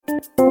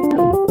So,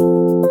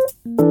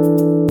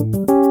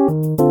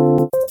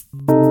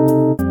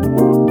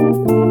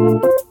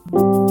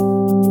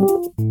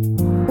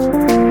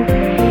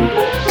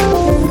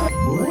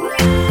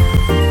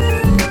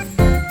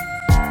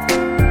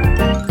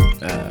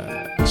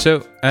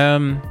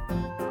 I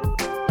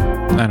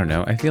don't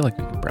know. I feel like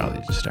we could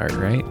probably just start,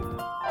 right?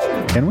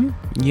 Can we?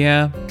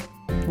 Yeah.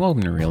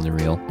 Welcome to Real to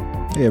Real.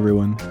 Hey,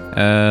 everyone.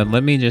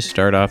 Let me just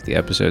start off the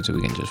episode so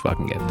we can just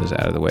fucking get this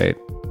out of the way.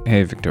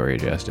 Hey, Victoria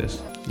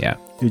Justice. Yeah.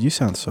 Dude, you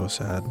sound so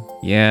sad.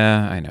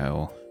 Yeah, I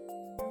know.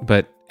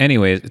 But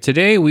anyways,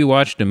 today we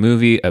watched a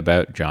movie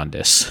about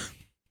jaundice.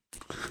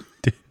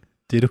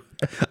 Did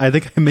I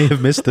think I may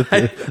have missed the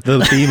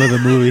theme of the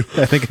movie.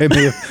 I think I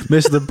may have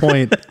missed the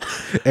point.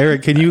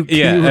 Eric, can you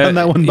run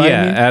that one by me?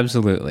 Yeah,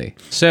 absolutely.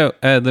 So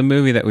the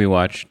movie that we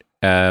watched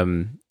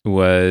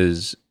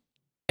was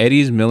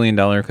Eddie's $1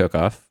 Million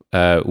Cook-Off,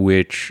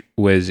 which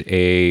was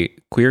a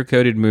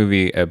queer-coded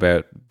movie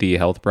about the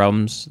health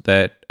problems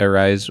that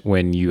arise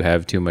when you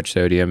have too much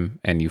sodium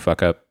and you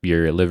fuck up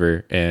your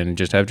liver and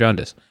just have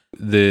jaundice.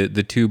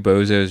 The two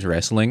bozos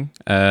wrestling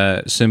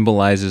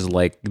symbolizes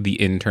like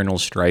the internal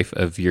strife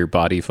of your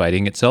body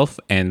fighting itself,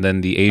 and then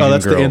the Asian girl. Oh,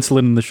 that's the insulin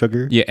and the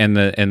sugar. Yeah, and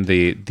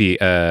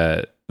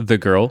the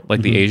girl,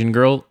 like the Asian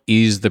girl,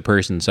 is the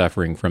person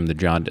suffering from the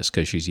jaundice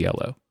because she's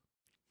yellow.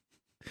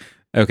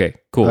 Okay,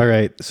 cool. All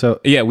right,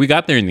 so yeah, we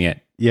got there in the end.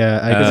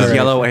 Yeah, I guess it's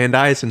yellow and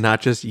eyes, and not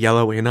just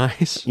yellow in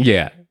eyes.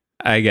 Yeah,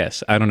 I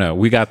guess I don't know.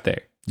 We got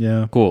there.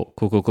 Yeah. Cool.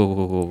 God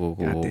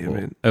damn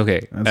it.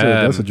 Okay.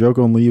 That's a joke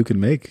only you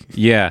can make.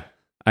 Yeah,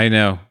 I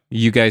know.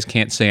 You guys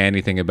can't say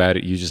anything about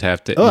it. You just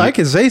have to. I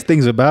can say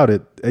things about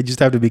it. I just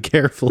have to be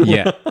careful.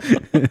 Yeah.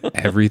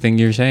 Everything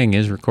you're saying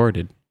is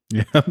recorded.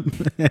 Yeah.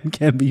 And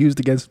can be used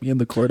against me in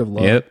the court of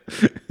law. Yep.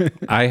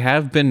 I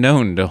have been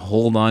known to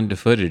hold on to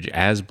footage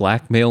as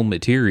blackmail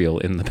material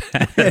in the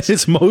past.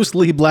 It's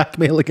mostly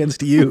blackmail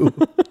against you.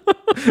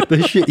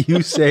 The shit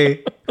you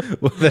say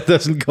that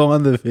doesn't go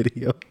on the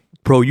video.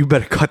 Bro, you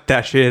better cut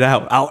that shit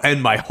out. I'll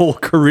end my whole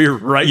career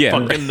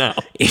fucking now.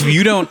 If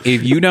you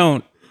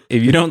don't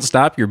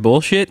stop your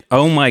bullshit,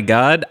 oh my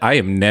God, I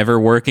am never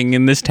working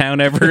in this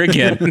town ever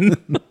again.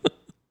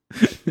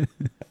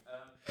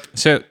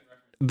 So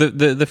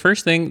the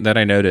first thing that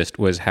I noticed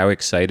was how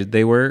excited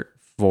they were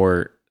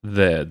for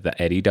the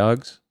Eddie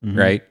dogs,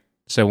 right?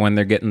 So when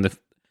they're getting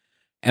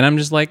and I'm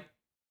just like,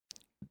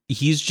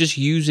 he's just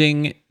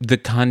using the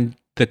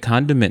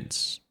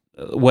condiments.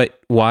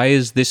 Why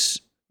is this?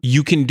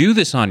 You can do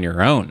this on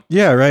your own.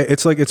 Yeah, right.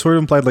 It's like it's sort of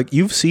implied like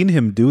you've seen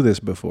him do this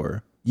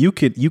before. You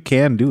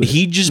can do it.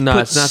 He just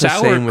put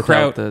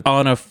sauerkraut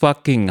on a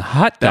fucking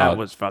hot dog.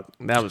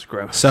 That was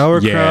gross.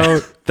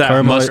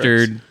 Sauerkraut,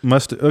 mustard.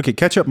 Okay,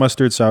 ketchup,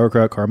 mustard,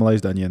 sauerkraut,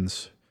 caramelized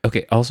onions.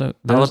 Okay, also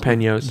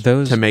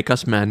jalapenos to make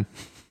us men.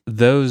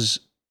 Those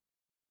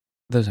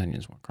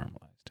onions weren't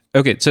caramelized.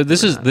 Okay, so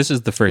this is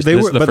the first. They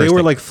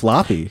were like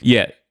floppy.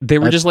 Yeah, they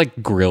were just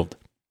like grilled.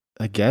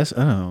 I guess.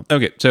 I don't know.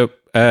 Okay, so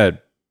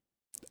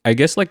I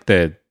guess like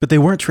but they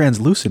weren't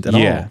translucent at all.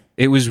 Yeah,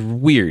 it was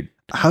weird.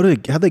 How'd they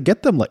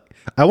get them? Like,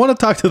 I want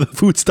to talk to the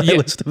food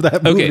stylist of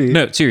that movie. Okay,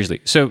 no,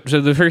 seriously. So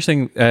the first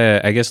thing,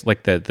 I guess,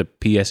 like the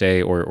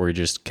PSA or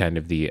just kind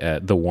of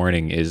the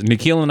warning is,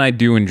 Nikhil and I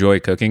do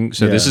enjoy cooking,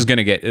 so this is going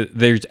to get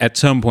there's at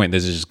some point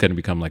this is just going to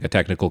become like a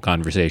technical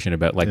conversation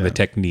about like the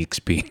techniques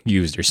being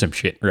used or some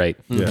shit, right?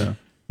 Yeah.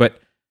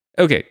 But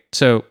okay,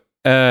 so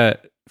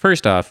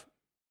first off,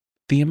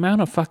 the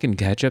amount of fucking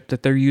ketchup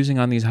that they're using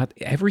on these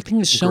everything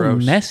is so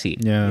gross. Messy.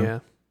 Yeah.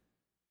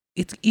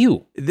 It's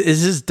ew.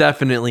 This is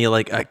definitely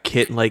like a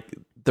kid. Like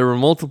there were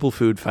multiple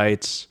food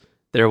fights.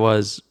 There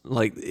was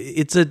like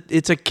it's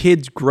a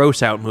kid's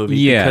gross out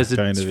movie because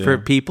it's for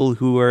people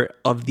who are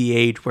of the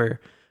age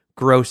where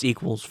gross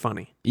equals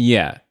funny.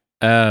 Yeah.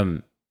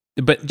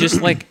 But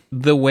just like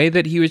the way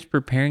that he was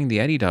preparing the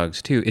Eddie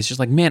dogs too, it's just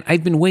like, man,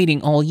 I've been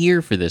waiting all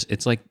year for this.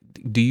 It's like,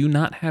 do you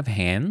not have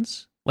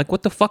hands? Like,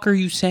 what the fuck are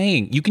you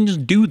saying? You can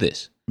just do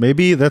this.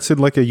 Maybe that's in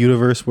like a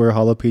universe where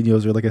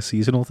jalapenos are like a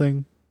seasonal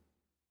thing.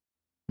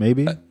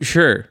 Maybe.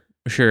 Sure.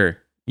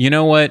 You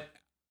know what?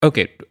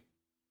 Okay,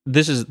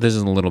 this is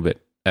a little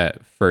bit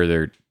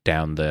further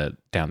down the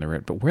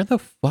road. But where the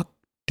fuck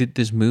did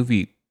this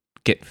movie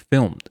get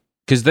filmed?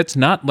 Because that's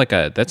not like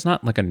a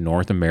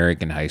North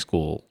American high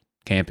school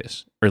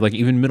campus or like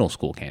even middle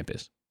school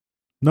campus.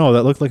 No,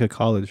 that looked like a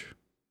college.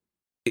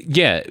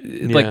 Yeah,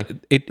 like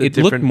it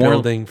looked more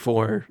building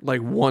for like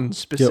one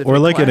specific or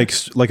like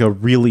class. like a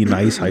really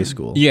nice high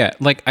school. Yeah,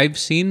 like I've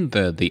seen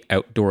the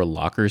outdoor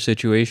locker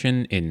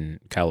situation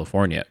in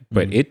California,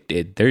 but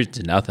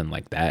there's nothing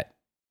like that,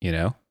 you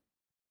know?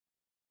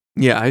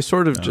 Yeah, I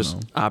sort of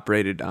just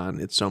operated on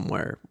it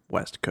somewhere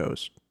West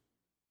Coast.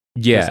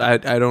 Yeah,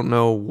 I don't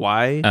know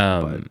why.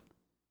 But.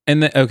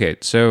 And okay,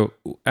 so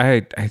I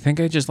think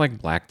I just like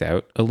blacked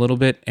out a little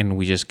bit, and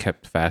we just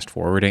kept fast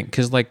forwarding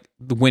because like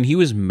when he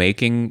was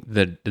making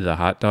the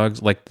hot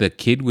dogs, like the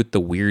kid with the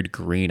weird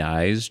green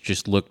eyes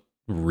just looked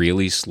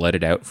really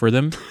slutted out for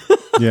them.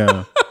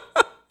 Yeah,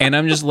 And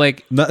I'm just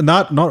like,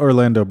 not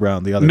Orlando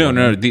Brown, the other no, one.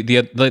 no, the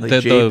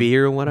JB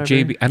or whatever.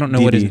 JB, I don't know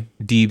DB. what his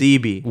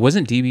DB.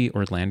 Wasn't DB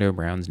Orlando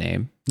Brown's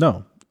name?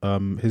 No,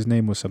 his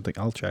name was something.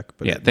 I'll check.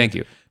 But Yeah, thank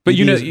you. But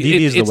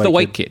it's the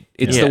white kid.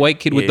 It's the white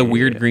kid with the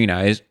weird green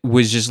eyes.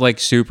 Was just like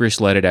super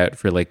sledded out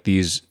for like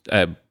these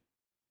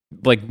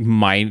like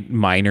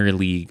minor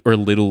league or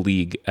little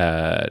league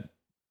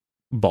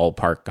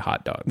ballpark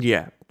hot dogs.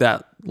 Yeah,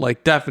 that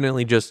like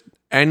definitely just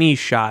any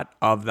shot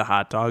of the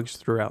hot dogs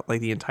throughout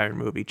like the entire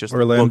movie just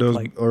Orlando looked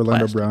like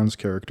plastic. Brown's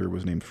character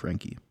was named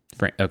Frankie.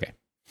 Okay.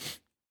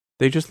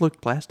 They just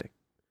looked plastic.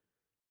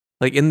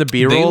 Like in the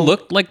B-roll, They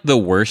looked like the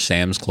worst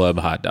Sam's Club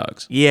hot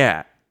dogs.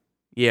 Yeah,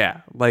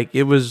 like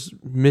it was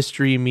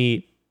mystery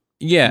meat.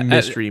 Yeah,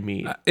 mystery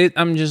meat.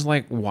 I'm just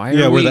like, why?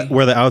 Are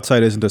where the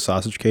outside isn't a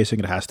sausage casing,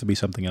 it has to be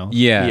something else.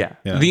 Yeah.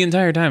 The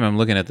entire time I'm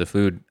looking at the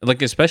food,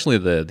 like especially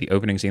the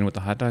opening scene with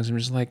the hot dogs, I'm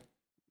just like,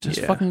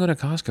 just fucking go to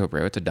Costco,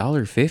 bro. It's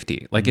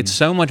 $1.50. Like it's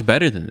so much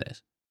better than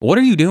this. What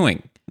are you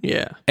doing?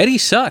 Yeah, Eddie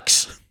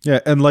sucks. Yeah,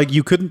 and like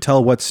you couldn't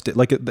tell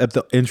like at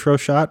the intro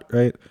shot,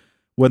 right?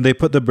 When they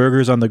put the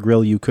burgers on the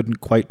grill, you couldn't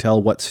quite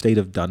tell what state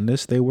of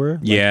doneness they were.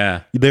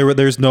 Like,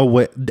 there's no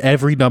way.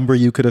 Every number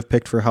you could have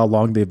picked for how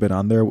long they've been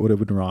on there would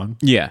have been wrong.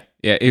 Yeah,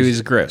 it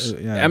was gross.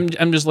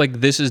 I'm just like,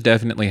 this is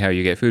definitely how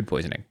you get food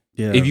poisoning.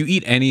 Yeah. If you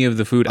eat any of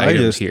the food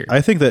items here, I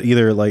think that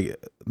either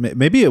like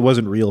maybe it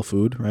wasn't real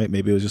food, right?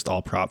 Maybe it was just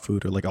all prop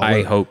food or like all.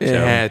 I hope so. It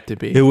had to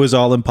be. It was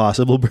all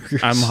Impossible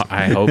Burgers.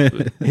 I hope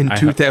in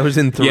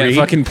 2003.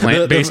 Yeah, fucking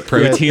plant-based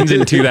proteins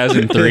in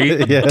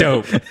 2003. Yeah.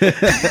 Dope.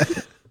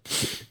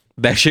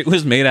 That shit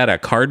was made out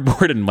of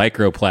cardboard and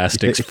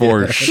microplastics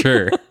for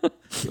sure.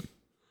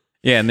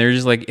 Yeah, and they're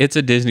just like, it's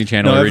a Disney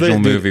Channel original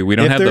movie. We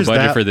don't have the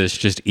budget for this.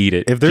 Just eat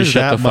it. If there's just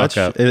shut that the much,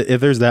 fuck up. if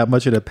there's that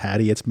much in a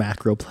patty, it's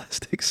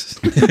macroplastics.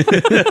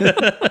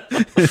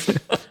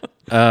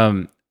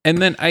 And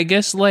then I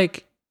guess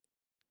like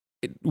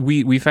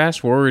we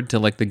fast forward to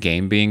like the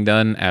game being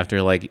done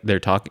after like they're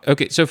talking.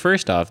 Okay, so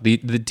first off, the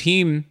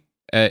team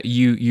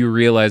you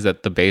realize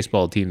that the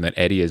baseball team that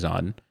Eddie is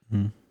on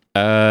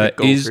the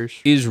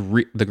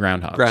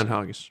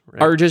Groundhogs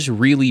right. are just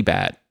really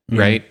bad,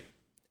 right?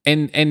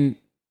 And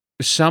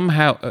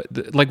somehow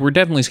like we're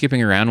definitely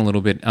skipping around a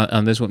little bit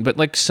on this one, but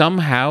like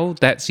somehow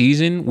that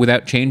season,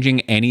 without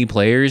changing any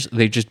players,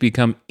 they just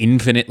become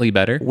infinitely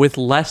better with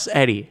less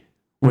Eddie.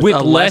 With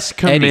a less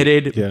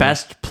committed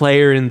best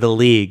player in the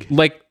league.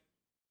 Like,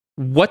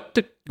 what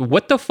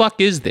the fuck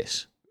is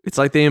this? It's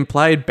like they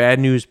implied Bad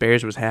News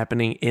Bears was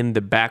happening in the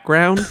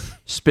background,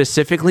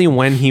 specifically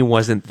when he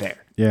wasn't there.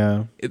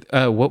 Yeah.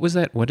 What was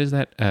that? What is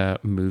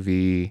that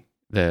movie?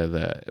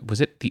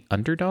 Was it The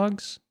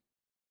Underdogs?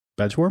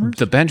 Benchwarmers?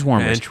 The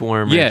Benchwarmers.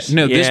 Benchwarmers. Yeah.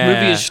 No, this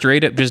movie is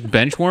straight up just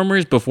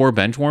Benchwarmers before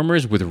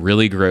Benchwarmers with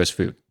really gross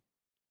food.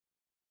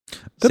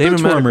 The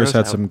Benchwarmers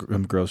had some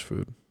gross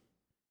food.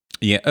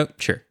 Yeah. Oh,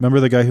 sure. Remember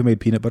the guy who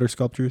made peanut butter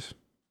sculptures?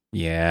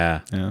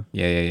 Yeah.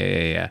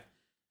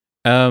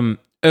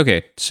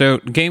 Okay. So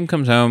game's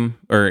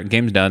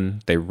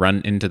done. They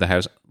run into the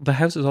house. The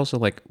house is also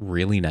like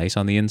really nice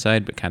on the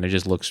inside, but kind of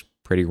just looks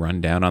pretty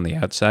run down on the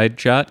outside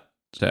shot.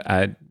 So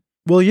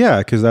Well, yeah,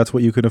 because that's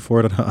what you can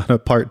afford on a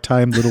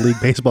part-time Little League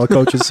baseball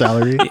coach's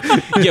salary.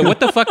 Yeah, what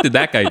the fuck did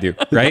that guy do,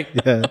 right?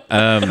 Yeah.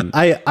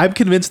 I'm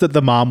convinced that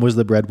the mom was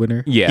the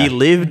breadwinner. Yeah. He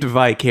lived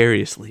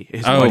vicariously.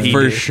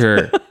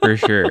 Sure. For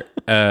sure.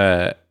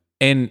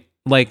 And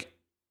like,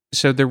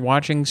 so they're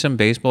watching some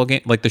baseball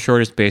game, like the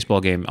shortest baseball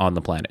game on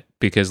the planet,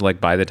 because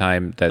like by the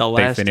time that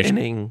they finished,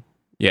 inning,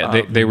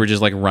 they were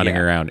just like running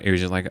around. It was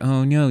just like,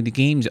 oh no, the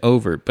game's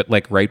over. But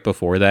like right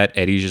before that,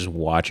 Eddie's just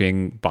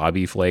watching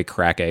Bobby Flay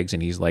crack eggs,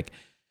 and he's like,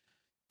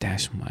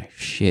 "That's my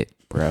shit,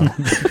 bro."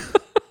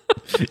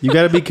 You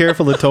got to be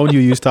careful the tone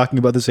you use talking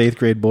about this 8th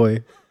grade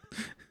boy.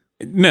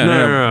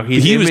 No.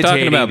 He was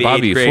talking about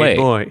Bobby Flay.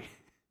 Boy.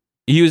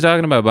 He was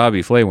talking about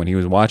Bobby Flay when he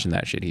was watching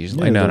that shit. He's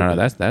like, no,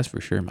 that's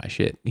for sure my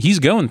shit. He's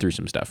going through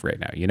some stuff right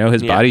now. You know,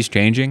 his body's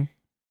changing.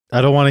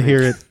 I don't want to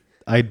hear it.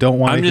 I don't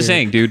want to I'm just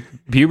saying, dude,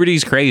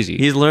 puberty's crazy.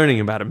 He's learning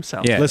about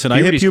himself. Yeah, listen,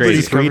 I hit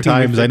puberty 3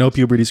 times. I know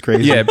puberty's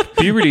crazy. Yeah,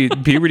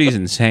 puberty's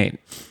insane.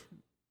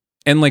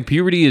 And like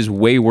puberty is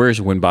way worse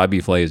when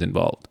Bobby Flay is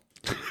involved.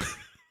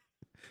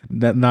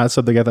 Not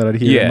something I thought I'd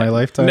hear in my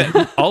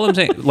lifetime. All I'm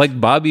saying, like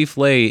Bobby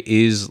Flay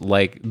is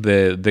like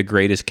the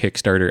greatest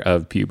Kickstarter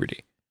of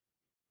puberty.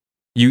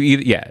 You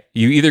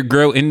either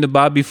grow into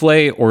Bobby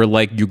Flay or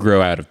like you grow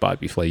out of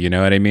Bobby Flay. You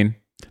know what I mean?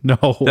 No.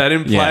 That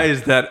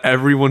implies that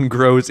everyone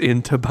grows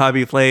into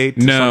Bobby Flay.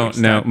 No.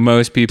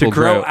 Most people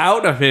grow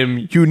out of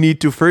him. You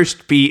need to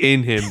first be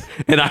in him,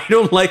 and I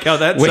don't like how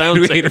that sounds.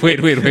 Wait. Yeah, Okay.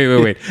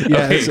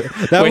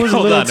 that was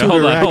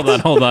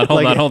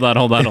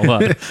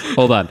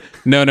hold on.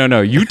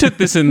 No. You took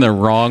this in the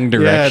wrong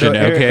direction.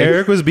 Okay.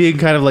 Eric was being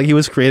kind of like he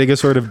was creating a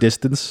sort of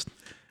distance.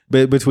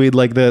 between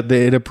like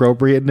the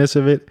inappropriateness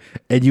of it,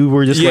 and you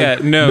were just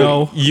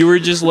no. You were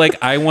just like,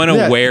 I want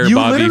to wear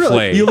Bobby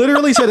Flay. You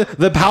literally said,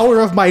 the power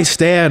of my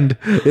stand,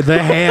 the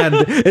hand,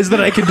 is that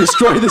I can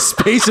destroy the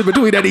space in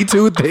between any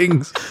two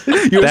things.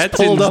 You just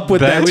pulled up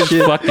with that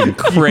shit. Fucking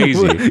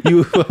crazy.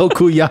 You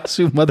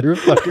Okuyasu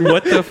motherfucker.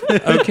 What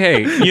the?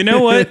 Okay, you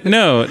know what?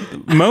 No,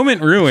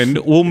 moment ruined.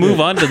 We'll move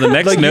on to the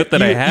next note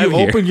that I have you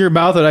here. Opened your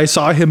mouth and I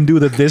saw him do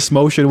this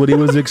motion when he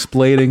was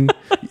explaining.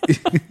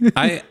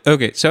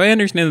 Okay, so I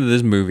understand that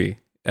this movie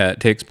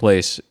takes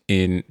place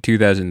in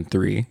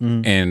 2003,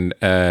 and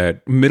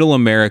Middle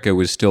America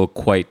was still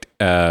quite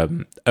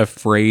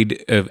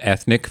afraid of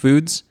ethnic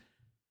foods,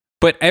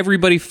 but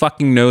everybody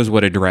fucking knows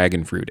what a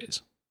dragon fruit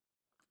is.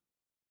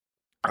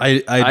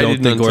 I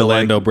don't think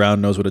Orlando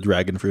Brown knows what a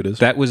dragon fruit is.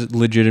 That was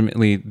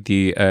legitimately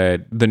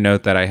the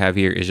note that I have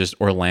here is just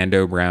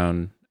Orlando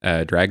Brown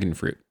dragon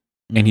fruit,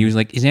 and he was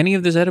like, "Is any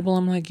of this edible?"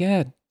 I'm like,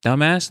 "Yeah."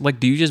 Dumbass,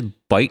 like, do you just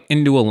bite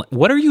into a...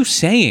 What are you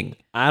saying?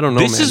 I don't know,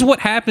 This is what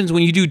happens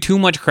when you do too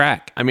much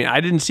crack. I mean,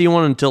 I didn't see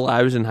one until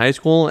I was in high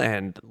school,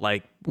 and,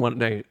 like,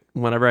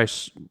 whenever I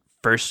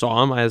first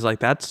saw him, I was like,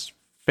 that's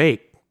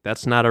fake.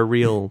 That's not a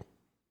real...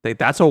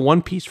 That's a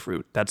one-piece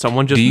fruit that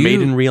someone just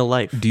made in real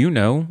life. Do you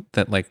know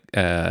that, like,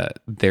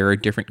 there are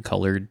different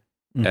colored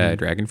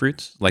dragon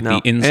fruits? Like,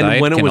 the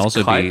inside can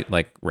also be,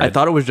 like, red. I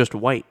thought it was just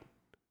white.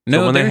 No,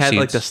 so when they had,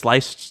 like, the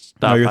sliced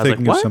stuff, no, you're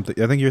thinking like, of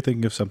something. I think you're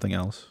thinking of something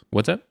else.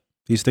 What's that?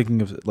 He's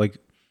thinking of, like,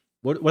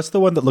 what's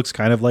the one that looks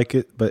kind of like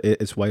it, but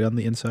it's white on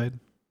the inside?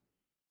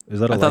 Is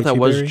that a I thought that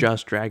was berry?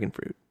 just dragon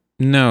fruit.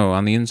 No,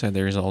 on the inside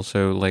there's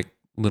also, like,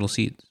 little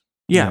seeds.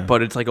 Yeah,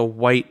 but it's like a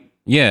white...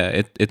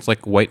 Yeah, it's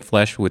like white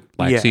flesh with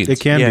black seeds. It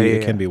can be.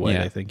 It can be white,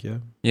 I think,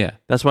 Yeah.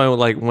 That's why,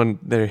 like, when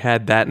they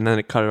had that and then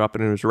it cut it up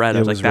and it was red, I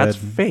was like, that's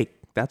fake.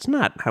 That's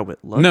not how it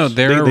looks. No,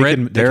 there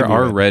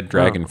are red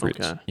dragon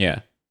fruits. Okay. Yeah.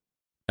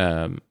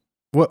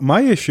 What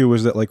my issue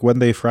was that, like, when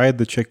they fried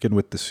the chicken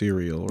with the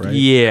cereal, right?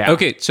 Yeah.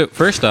 Okay, so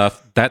first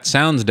off, that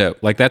sounds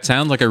dope. Like, that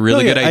sounds like a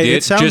really good idea,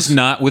 just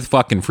not with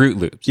fucking Fruit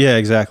Loops. Yeah,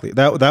 exactly.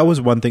 That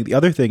was one thing. The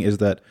other thing is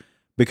that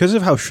because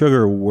of how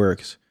sugar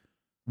works,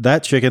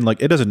 that chicken,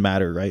 like, it doesn't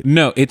matter, right?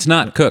 No, it's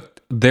not cooked.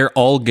 They're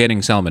all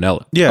getting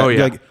salmonella. Yeah,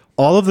 like,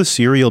 all of the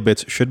cereal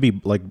bits should be,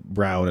 like,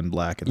 brown and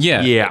black. And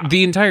stuff. Yeah.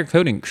 The entire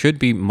coating should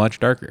be much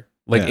darker.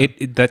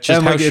 Like, that's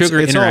just how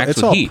sugar interacts with heat.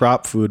 It's all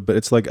prop food, but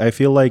it's like, I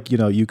feel like,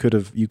 you could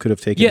have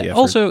taken the effort.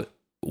 Also,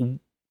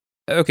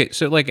 okay,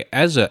 so, like,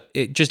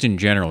 just in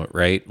general,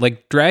 right?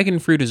 Like, dragon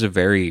fruit is a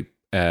very,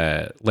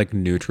 like,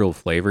 neutral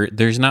flavor.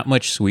 There's not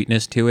much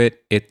sweetness to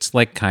it. It's,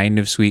 like, kind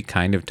of sweet,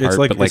 kind of tart.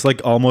 It's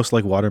like almost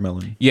like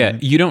watermelon. Yeah,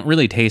 right? You don't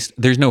really taste,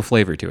 there's no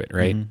flavor to it,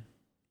 right?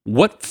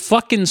 What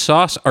fucking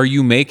sauce are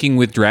you making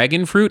with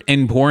dragon fruit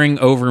and pouring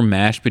over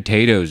mashed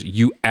potatoes?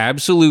 You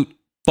absolute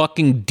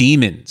fucking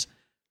demons.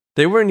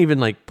 They weren't even,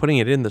 like, putting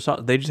it in the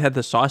sauce. They just had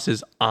the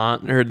sauces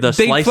on, or the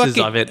slices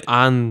of it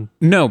on.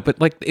 No,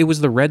 but, like, it was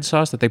the red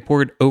sauce that they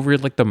poured over,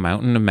 like, the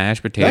mountain of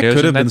mashed potatoes. That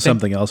could have been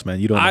something else, man.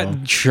 You don't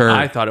know. Sure.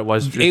 I thought it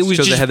was. It was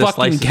just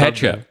fucking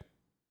ketchup.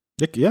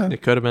 It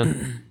could have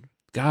been.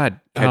 God.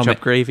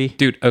 Ketchup gravy.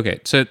 Dude, okay.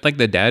 So, like,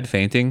 the dad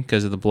fainting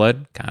because of the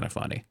blood, kind of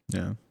funny.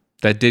 Yeah.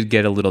 That did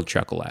get a little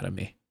chuckle out of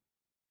me.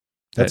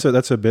 That's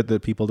a bit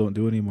that people don't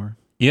do anymore.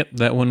 Yep.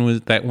 That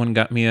one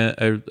got me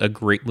a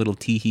great little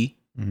tee-hee.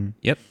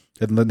 Yep.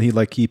 And then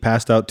he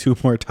passed out 2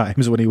 more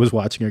times when he was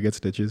watching her get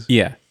stitches.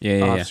 Yeah.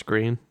 Off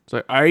screen. It's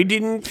like, I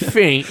didn't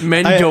faint.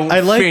 Men don't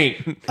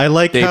faint. I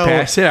like they how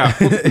pass out.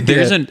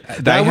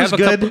 That was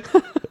good.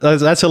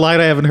 That's a line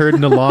I haven't heard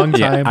in a long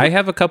time. I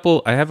have a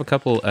couple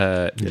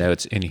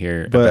notes in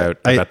here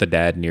about the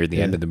dad near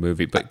the end of the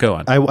movie. But go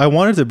on. I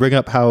wanted to bring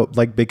up how,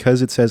 like,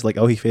 because it says, like,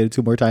 oh, he fainted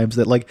 2 more times,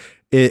 that, like,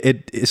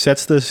 it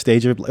sets the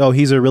stage of, oh,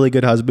 he's a really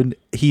good husband.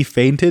 He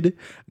fainted,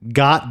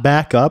 got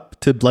back up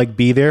to, like,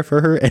 be there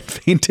for her, and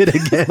fainted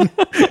again.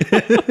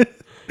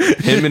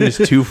 Him and his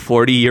 2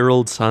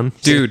 40-year-old sons.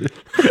 Dude,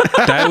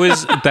 that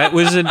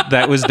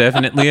was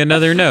definitely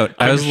another note.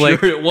 I was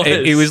like,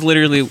 it was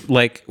literally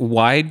like,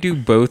 why do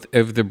both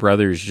of the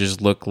brothers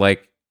just look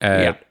like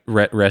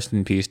rest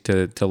in peace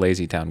to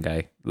Lazy Town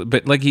guy?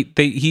 But, like,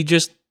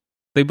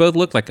 they both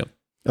look like him.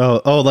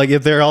 Oh, like,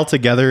 if they're all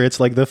together, it's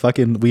like the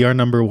fucking We Are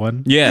Number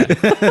One. Yeah.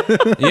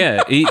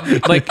 Yeah.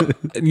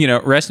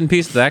 Rest in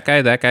peace to that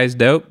guy. That guy's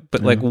dope.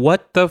 But, like,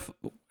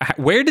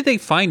 where did they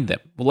find them?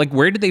 Like,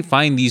 where did they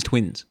find these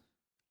twins?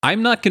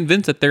 I'm not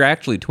convinced that they're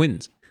actually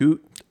twins. Who?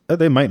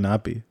 They might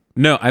not be.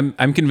 No,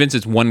 I'm convinced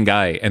it's one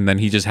guy, and then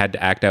he just had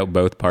to act out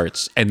both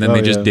parts, and then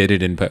they just did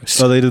it in post.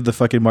 Oh, they did the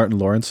fucking Martin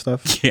Lawrence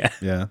stuff? Yeah.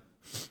 Yeah.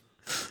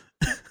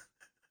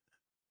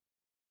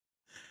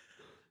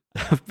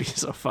 That would be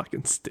so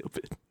fucking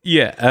stupid.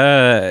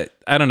 Yeah,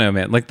 I don't know,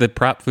 man. Like, the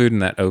prop food in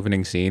that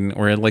opening scene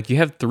where, like, you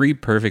have 3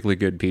 perfectly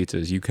good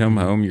pizzas. You come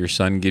home, your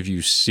son gives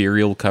you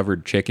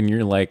cereal-covered chicken.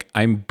 You're like,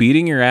 I'm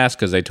beating your ass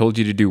because I told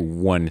you to do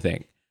one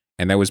thing.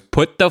 And that was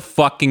put the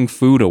fucking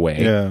food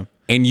away. Yeah.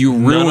 And you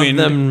ruined...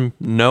 None of them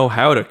know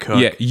how to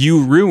cook. Yeah,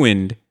 you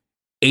ruined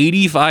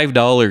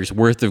 $85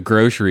 worth of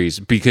groceries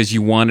because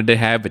you wanted to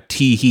have a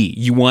tee-hee.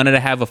 You wanted to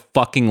have a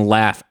fucking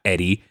laugh,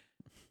 Eddie.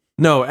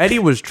 No, Eddie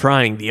was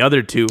trying. The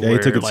other two were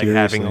like seriously.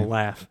 Having a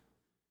laugh.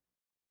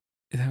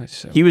 That was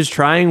so he was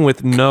trying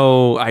with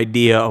no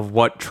idea of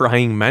what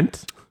trying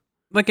meant.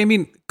 Like, I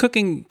mean,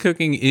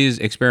 cooking is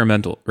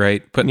experimental,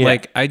 right? But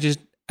like, I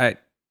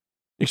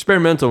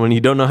experimental when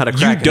you don't know how to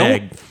crack an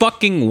egg. You don't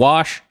fucking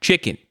wash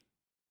chicken.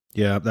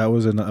 Yeah, that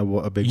was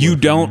a big. You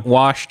don't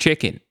wash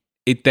chicken.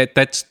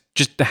 That's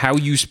just how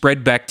you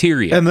spread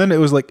bacteria. And then it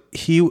was like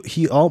he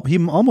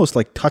almost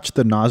like touched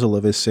the nozzle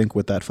of his sink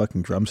with that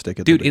fucking drumstick.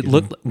 Dude, it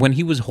looked when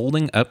he was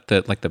holding up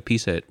the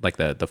piece of like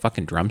the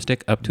fucking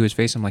drumstick up to his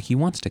face. I'm like, he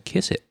wants to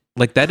kiss it.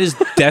 Like that is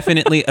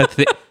definitely a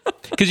thing.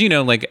 Because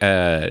like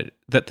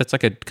that's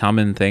like a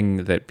common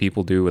thing that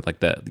people do with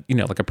like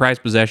like a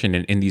prized possession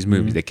in these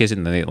movies. Mm-hmm. They kiss it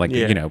and then they like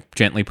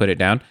gently put it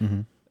down.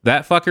 Mm-hmm.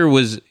 That fucker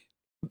was.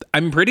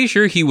 I'm pretty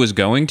sure he was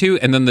going to,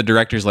 and then the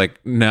director's like,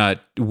 "Nah,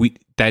 we're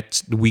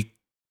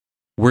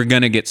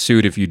gonna get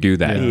sued if you do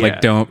that. Yeah. Like,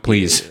 don't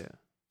please. Yeah.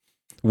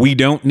 We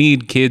don't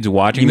need kids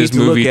watching this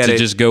movie to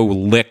just go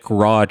lick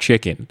raw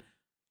chicken.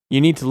 You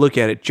need to look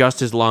at it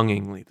just as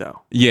longingly,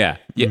 though. Yeah,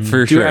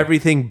 for sure. Do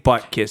everything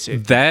but kiss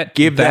it.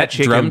 Give that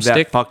chicken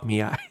drumstick, that fuck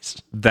me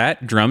eyes.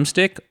 That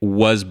drumstick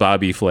was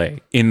Bobby Flay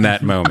in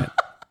that moment,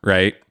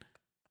 right?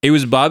 It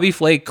was Bobby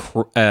Flay.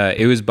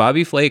 It was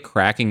Bobby Flay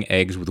cracking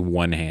eggs with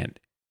one hand.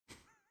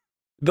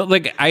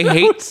 Like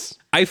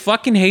I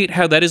fucking hate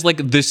how that is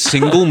like the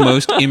single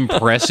most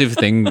impressive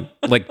thing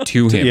like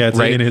to him. Yeah, it's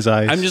right? in his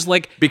eyes. I'm just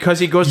like because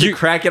he goes to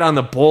crack it on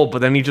the bowl, but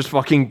then he just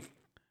fucking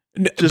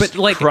but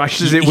like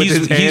crushes it with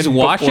his hand. He's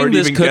watching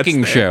this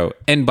cooking show,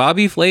 and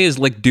Bobby Flay is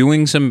like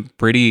doing some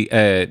pretty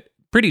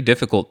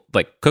difficult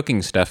like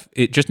cooking stuff.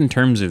 It just in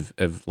terms of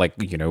like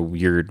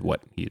you're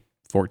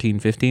 14,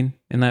 15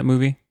 in that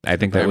movie. I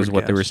think that was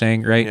what they were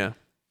saying, right? Yeah.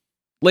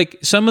 Like,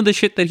 some of the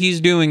shit that he's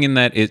doing in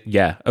that is,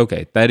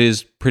 okay, that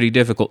is pretty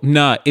difficult.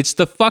 Nah, it's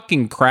the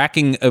fucking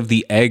cracking of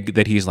the egg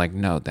that he's like,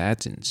 no,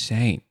 that's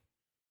insane.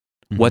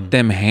 Mm-hmm. What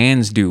them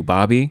hands do,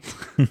 Bobby?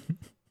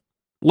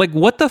 Like,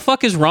 what the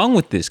fuck is wrong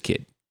with this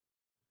kid?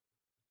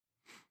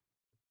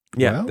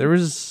 Yeah, there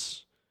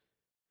was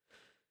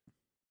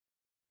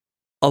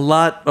a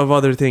lot of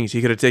other things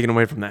he could have taken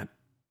away from that.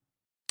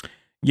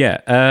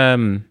 Yeah,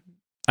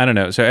 I don't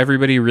know. So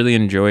everybody really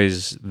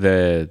enjoys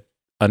the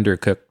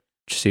undercooked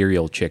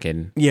cereal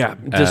chicken. Yeah,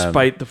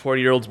 despite the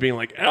 40-year-olds being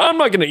like, I'm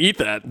not going to eat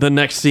that. The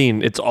next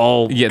scene, it's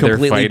all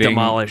completely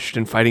demolished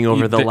and fighting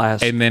over the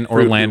last. And then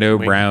Orlando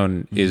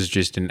Brown is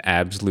just an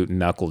absolute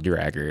knuckle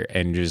dragger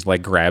and just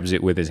like grabs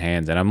it with his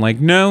hands. And I'm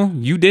like, no,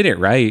 you did it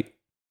right.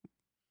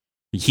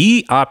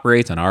 He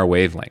operates on our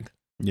wavelength.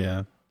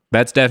 Yeah.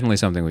 That's definitely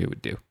something we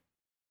would do.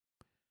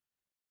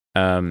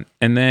 And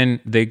then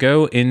they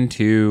go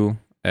into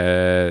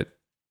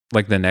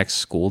like the next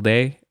school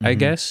day, I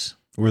guess.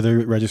 Were they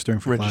registering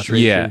for classes?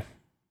 Yeah.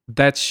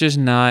 That's just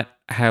not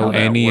how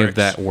any of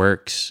that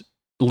works.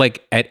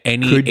 Like at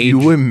any age. Could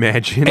you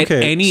imagine? At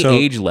any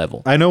age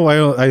level. I know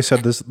I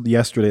said this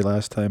yesterday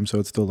last time, so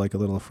it's still like a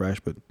little fresh,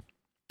 but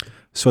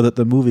so that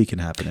the movie can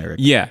happen, Eric.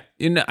 Yeah.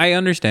 I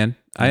understand.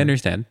 Yeah. I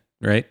understand,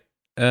 right?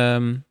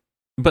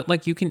 But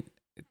like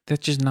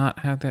that's just not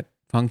how that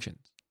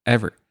functions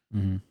ever.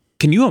 Mm-hmm.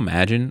 Can you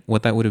imagine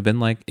what that would have been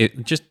like?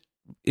 It just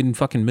in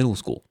fucking middle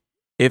school.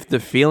 If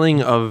the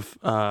feeling of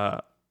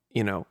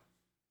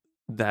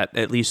that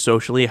at least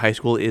socially high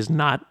school is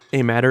not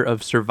a matter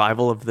of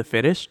survival of the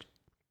fittest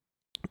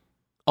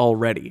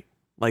already.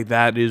 Like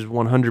that is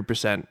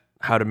 100%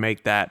 how to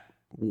make that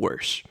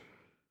worse.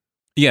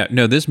 Yeah,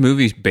 no, this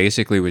movie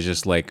basically was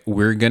just like,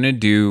 we're going to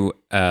do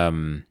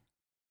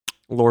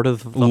Lord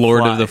of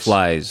the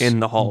Flies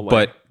in the hallway.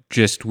 But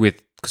just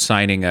with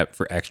signing up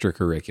for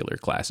extracurricular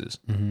classes.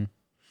 Mm-hmm.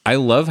 I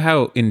love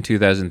how in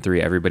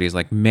 2003 everybody's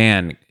like,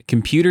 man,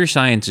 computer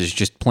science is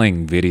just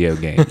playing video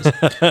games.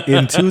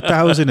 In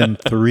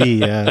 2003,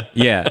 yeah.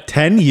 Yeah.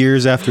 10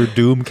 years after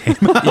Doom came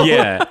out.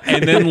 Yeah.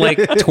 And then like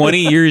 20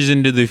 years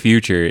into the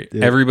future,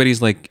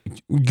 everybody's like,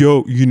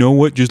 yo, you know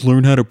what? Just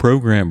learn how to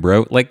program,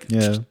 bro. Like,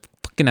 just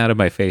fucking out of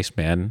my face,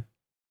 man.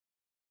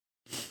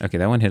 Okay,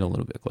 that one hit a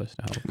little bit close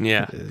to home.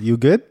 Yeah. You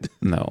good?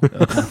 No.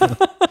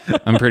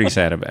 I'm pretty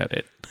sad about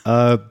it.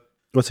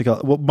 What's it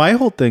called? Well, my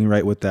whole thing,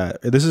 right, with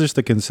that, this is just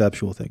a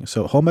conceptual thing.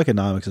 So home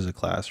economics is a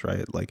class,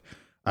 right? Like,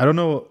 I don't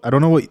know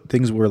what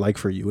things were like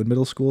for you in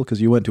middle school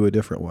because you went to a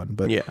different one.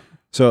 But yeah.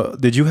 So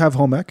did you have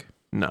home ec?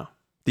 No.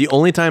 The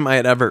only time I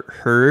had ever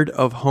heard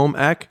of home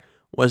ec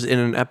was in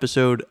an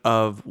episode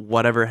of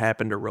Whatever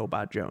Happened to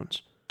Robot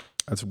Jones.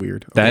 That's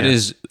weird. That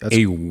is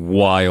a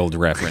wild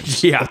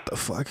reference. Yeah. What the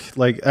fuck?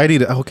 Like, I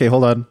need. Okay,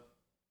 hold on.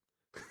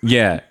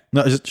 Yeah.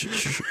 No, just.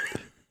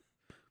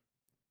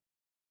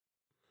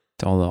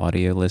 To all the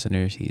audio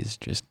listeners, he's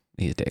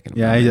taking.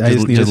 Yeah, I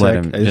just need just let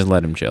him. Just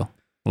let him chill.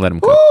 Let him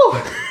cook.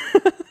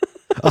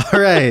 All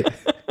right.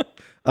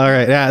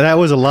 Yeah, that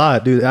was a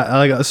lot, dude.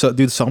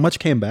 So much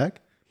came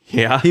back.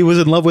 Yeah. He was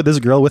in love with this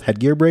girl with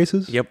headgear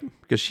braces? Yep,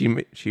 because she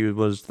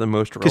was the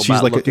most robot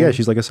she's like looking.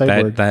 she's like a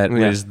cyborg. That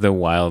was the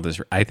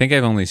wildest. I think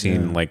I've only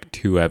seen like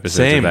 2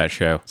 episodes of that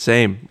show.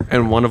 Same.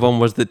 And one of them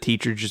was the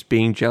teacher just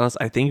being jealous.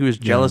 I think he was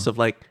jealous of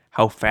like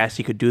how fast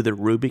he could do the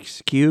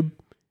Rubik's Cube.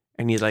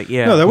 And he's like,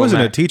 no, that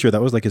wasn't a teacher.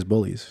 That was like his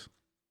bullies.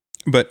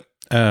 But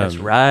that's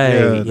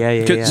right.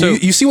 Yeah. So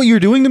you see what you're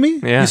doing to me?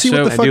 Yeah. You see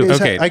what the fuck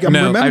is okay. I'm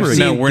remembering.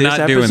 No, we're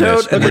not doing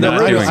this. Okay,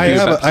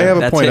 I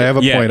have a point. I have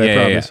a point. I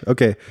promise. Yeah.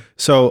 Okay.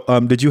 So,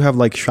 did you have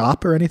like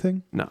shop or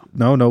anything? No.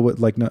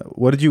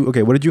 What did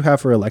you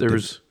have for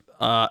electives?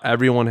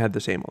 Everyone had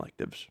the same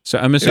electives. So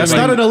I'm assuming that's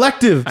not an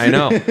elective. I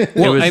know.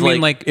 Well, I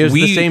mean, like it was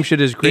the same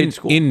shit as grade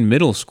school. In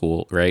middle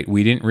school, right?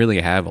 We didn't really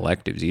have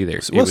electives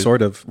either. Well,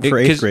 sort of for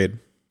 8th grade.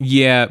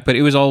 Yeah, but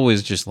it was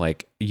always just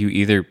like you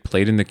either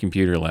played in the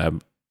computer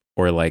lab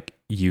or like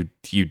you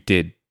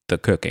did the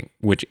cooking,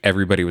 which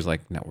everybody was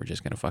like, no, we're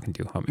just gonna fucking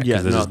do home ec.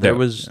 Yeah, there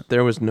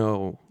was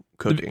no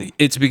cooking.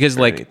 It's because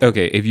like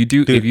okay, if you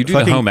do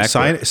the home ec,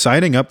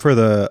 signing up for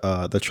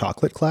the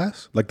chocolate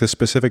class, like the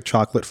specific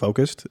chocolate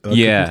focused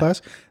cooking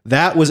class,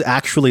 that was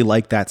actually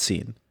like that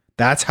scene.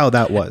 That's how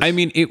that was. I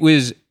mean, it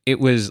was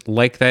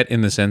like that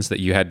in the sense that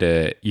you had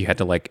to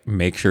like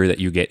make sure that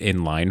you get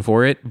in line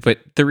for it. But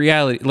the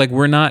reality, like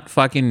we're not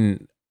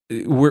choking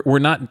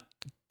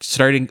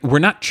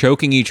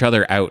each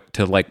other out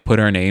to like put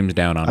our names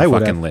down on a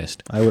fucking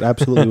list. I would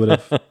absolutely would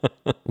have.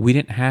 We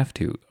didn't have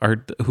to.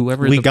 Or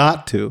whoever we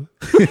got to.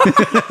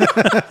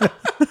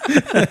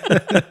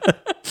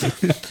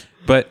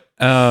 But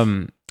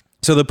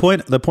so the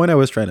point I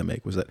was trying to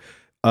make was that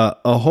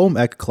a home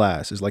ec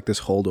class is like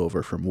this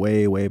holdover from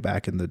way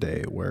back in the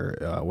day, where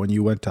when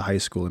you went to high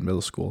school and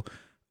middle school,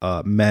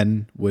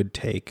 men would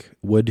take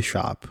wood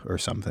shop or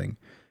something,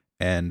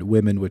 and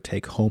women would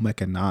take home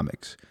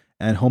economics.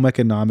 And home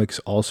economics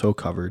also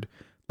covered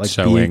like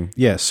sewing,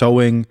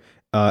 sewing,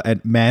 and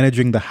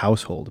managing the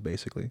household,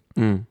 basically.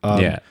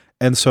 Yeah.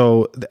 And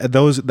so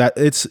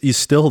it's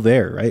still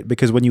there, right?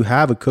 Because when you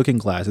have a cooking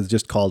class, it's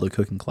just called a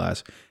cooking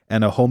class,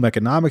 and a home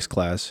economics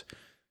class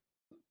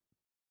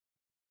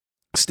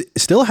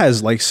still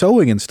has like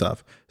sewing and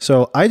stuff.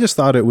 So I just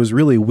thought it was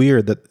really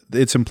weird that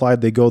it's implied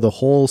they go the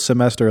whole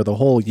semester or the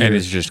whole year and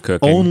it's just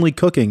cooking, only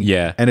cooking.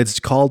 Yeah. And it's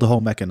called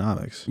home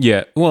economics.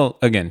 Yeah. Well,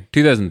 again,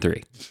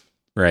 2003,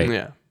 right?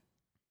 Yeah.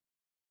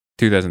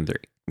 2003.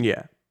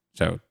 Yeah.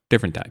 So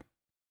different time.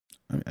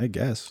 I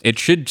guess it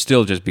should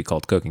still just be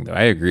called cooking, though.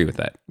 I agree with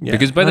that. Yeah,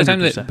 because by the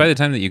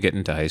time that you get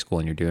into high school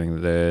and you're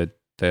doing the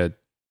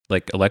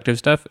like elective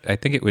stuff, I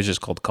think it was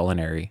just called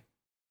culinary.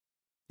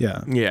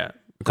 Yeah. Yeah.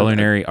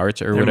 Culinary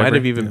arts or whatever. There might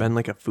have even been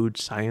like a food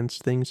science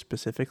thing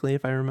specifically,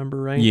 if I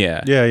remember right.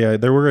 Yeah. Yeah.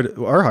 There were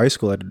our high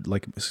school had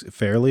like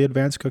fairly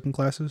advanced cooking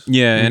classes.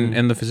 Yeah,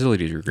 and the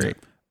facilities were great.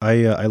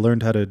 I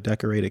learned how to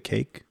decorate a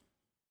cake.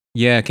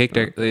 Yeah,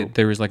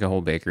 there was like a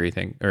whole bakery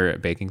thing or a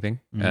baking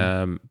thing.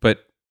 Mm-hmm.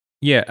 But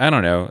yeah, I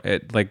don't know.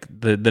 Like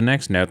the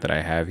next note that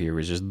I have here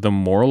was just the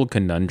moral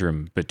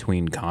conundrum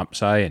between comp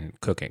sci and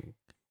cooking.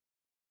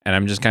 And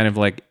I'm just kind of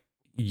like,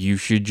 you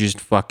should just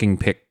fucking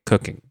pick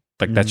cooking.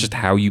 Like that's just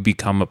how you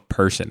become a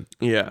person.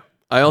 Yeah.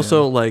 I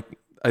also I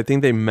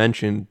think they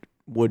mentioned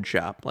wood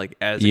shop like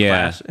as a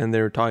class, and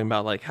they were talking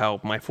about like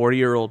how my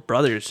 40-year-old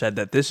brother said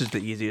that this is the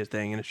easiest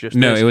thing, and it's just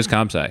it was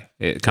comp sci.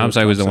 Comp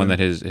sci was the one that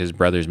his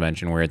brothers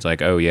mentioned, where it's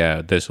like, oh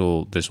yeah, this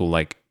will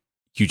like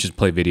you just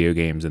play video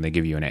games and they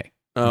give you an A.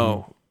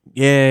 Oh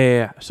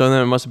yeah. So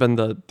then it must have been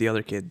the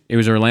other kid. It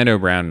was Orlando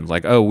Brown.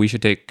 Like, oh, we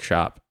should take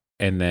shop,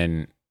 and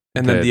then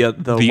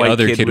the white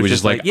other kid was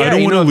just like, yeah, I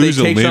don't want to lose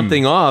a limb. If they take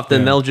something off,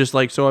 then they'll just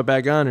like sew it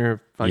back on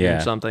or fucking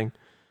something.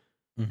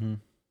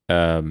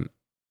 Mm-hmm.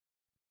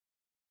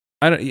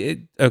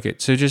 Okay,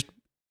 so just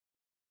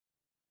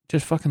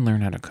fucking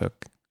learn how to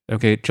cook.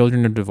 Okay,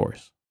 children of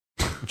divorce,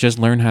 just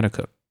learn how to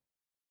cook.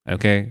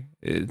 Okay,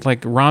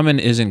 like ramen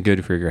isn't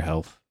good for your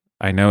health.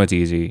 I know it's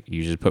easy.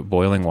 You just put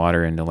boiling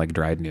water into like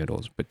dried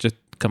noodles, but just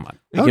come on.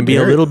 It can be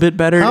a little bit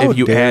better if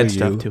you add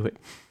stuff to it.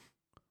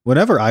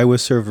 Whenever I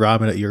was served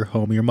ramen at your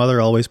home, your mother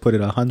always put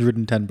in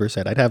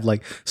 110%. I'd have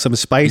like some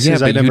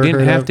spices I never heard of. You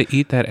didn't have to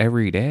eat that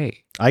every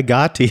day. I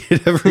got to eat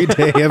it every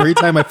day. Every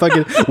time I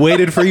fucking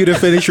waited for you to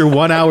finish your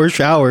 1 hour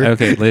shower.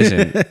 Okay,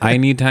 listen. I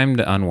need time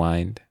to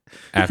unwind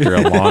after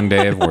a long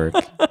day of work.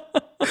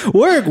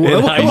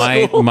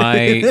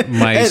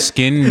 My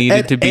skin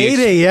needed to be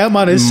 8 a.m.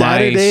 on a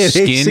Saturday. My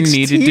skin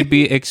needed to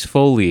be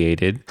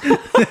exfoliated.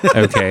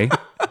 Okay.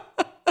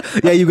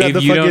 Yeah, you got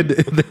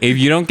if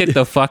you don't get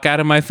the fuck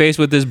out of my face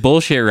with this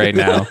bullshit right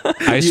now,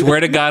 I swear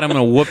to God, I'm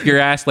gonna whoop your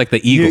ass like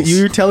the Eagles.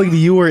 You're telling me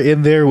you were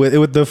in there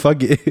with the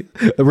fucking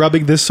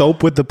rubbing the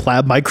soap with the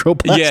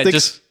microplastics? Yeah,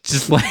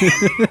 just like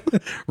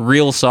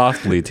real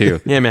softly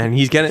too. Yeah, man,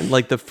 he's getting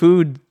like the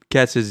food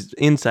gets his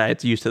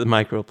insides used to the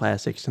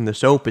microplastics, and the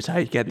soap is how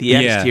you get the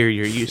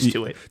exterior used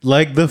to it.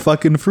 Like the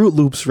fucking Fruit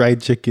Loops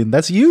fried chicken.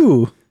 That's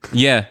you.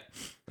 Yeah,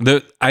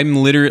 I'm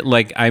literally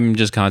like I'm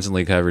just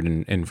constantly covered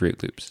in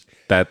Fruit Loops.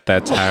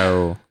 That's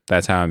how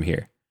I'm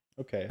here.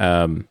 Okay.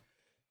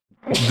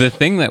 The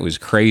thing that was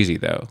crazy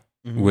though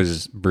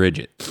was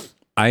Bridget.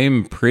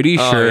 I'm pretty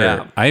sure.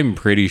 Yeah. I'm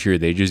pretty sure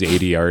they just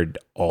ADR'd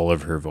all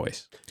of her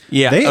voice.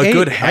 Yeah,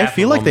 I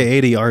feel like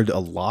they ADR'd a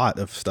lot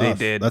of stuff.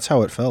 They did. That's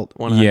how it felt.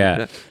 100%.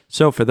 Yeah.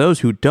 So for those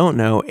who don't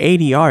know,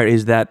 ADR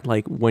is that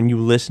like when you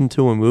listen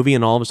to a movie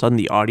and all of a sudden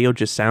the audio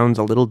just sounds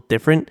a little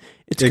different.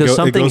 It's because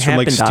something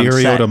happened on set. It goes from like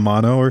stereo to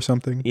mono or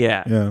something.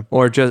 Yeah.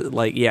 Or just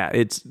like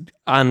it's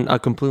on a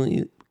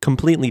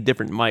completely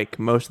different mic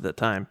most of the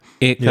time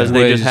because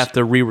they just have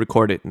to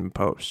re-record it in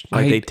post.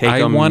 Like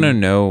I want to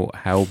know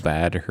how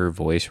bad her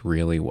voice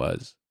really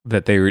was.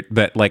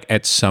 That like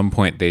at some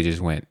point they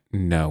just went,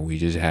 no, we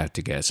just have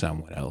to get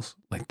someone else.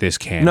 Like this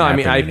can't. No, I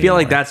mean I feel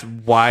like that's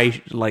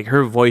why like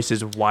her voice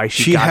is why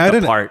she got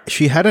the part.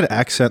 She had an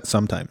accent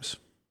sometimes.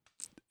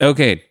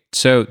 Okay,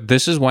 so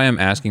this is why I'm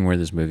asking where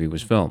this movie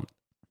was filmed.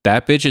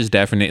 That bitch is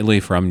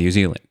definitely from New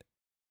Zealand.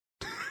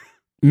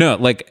 No,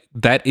 like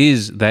that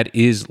is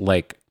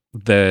like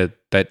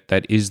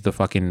that is the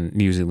fucking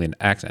New Zealand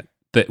accent.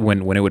 That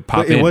when it would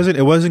pop in,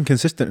 it wasn't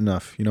consistent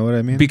enough. You know what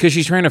I mean? Because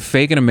she's trying to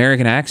fake an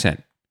American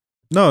accent.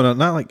 No,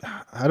 not like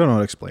I don't know how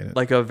to explain it.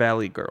 Like a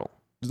Valley girl.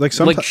 Like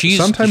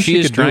sometimes she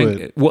is trying.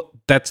 Do it. Well,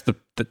 that's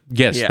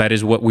that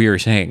is what we are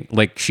saying.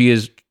 Like she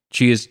is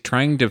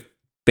trying to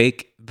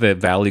fake the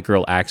Valley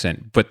girl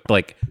accent, but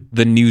like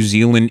the New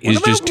Zealand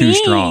is just too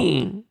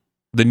strong.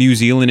 The New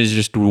Zealand is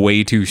just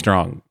way too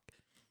strong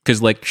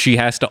because like she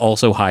has to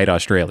also hide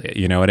Australia.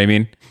 You know what I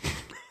mean?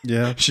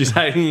 Yeah, she's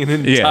hiding an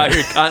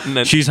entire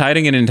continent. She's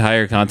hiding an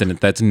entire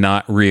continent that's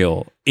not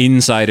real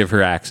inside of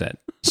her accent.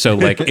 So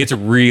like it's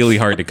really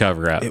hard to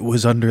cover up. It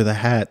was under the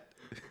hat.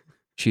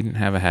 She didn't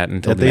have a hat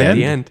until at the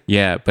end.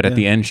 Yeah, but at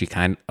the end she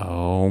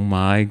oh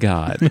my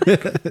God.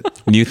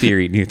 New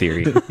theory.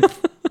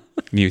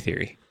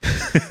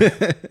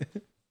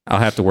 I'll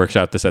have to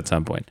workshop this at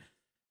some point.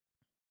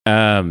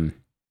 I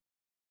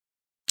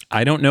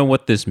don't know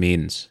what this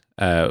means.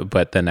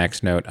 But the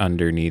next note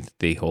underneath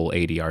the whole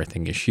ADR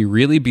thing is she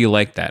really be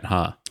like that,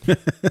 huh?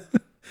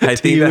 I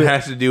think that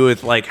has to do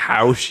with like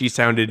how she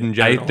sounded in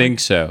general. I think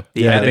so.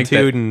 The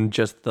attitude and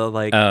just the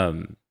like.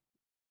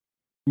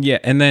 Yeah,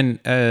 and then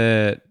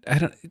I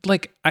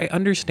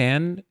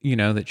understand,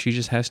 that she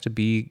just has to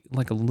be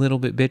like a little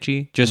bit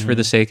bitchy just for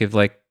the sake of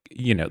like,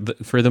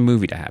 for the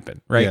movie to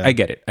happen, right? Yeah. I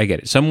get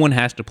it. Someone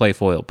has to play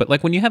foil, but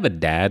like when you have a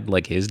dad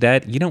like his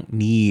dad, you don't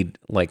need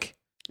like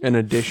an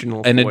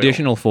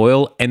additional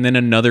foil and then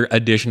another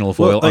additional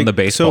foil on the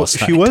baseball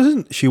side.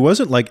 She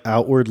wasn't like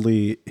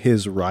outwardly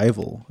his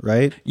rival,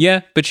 right?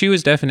 Yeah, but she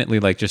was definitely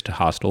like just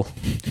hostile.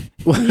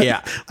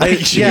 Yeah.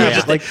 She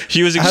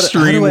was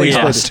extremely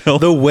hostile.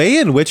 The way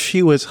in which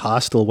she was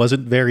hostile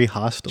wasn't very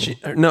hostile.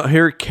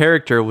 Her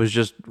character was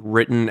just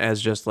written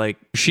as just like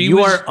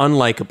you are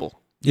unlikable.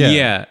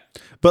 Yeah.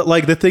 But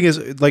like the thing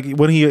is, like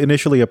when he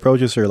initially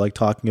approaches her, like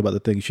talking about the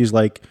thing, she's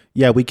like,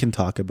 "Yeah, we can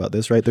talk about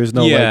this, right?" There's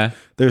no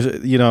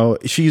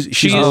she's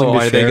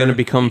are they going to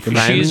become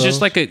friends?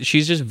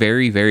 She's just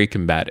very, very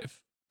combative.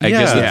 I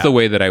guess that's the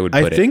way that I would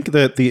put it. I think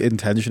that the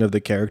intention of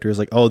the character is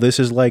like, oh, this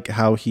is like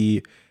how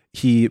he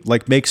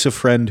like makes a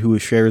friend who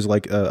shares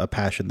like a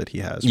passion that he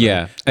has. Right?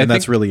 Yeah. And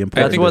that's really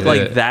important. That's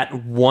what that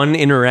one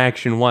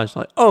interaction was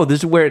like, oh, this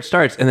is where it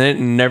starts. And then it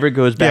never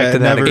goes back to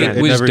that again.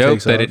 It was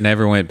dope that it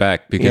never went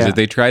back because if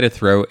they try to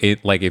throw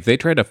it, like if they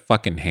try to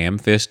fucking ham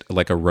fist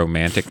like a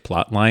romantic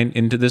plot line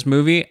into this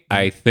movie,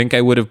 I think I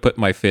would have put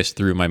my fist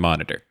through my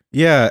monitor.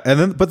 Yeah.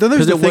 But then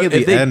there's the thing at the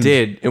end. If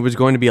they did, it was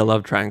going to be a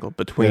love triangle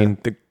between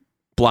the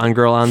blonde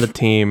girl on the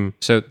team,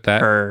 so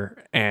that her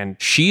and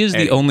she is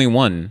Eddie. The only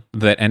one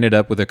that ended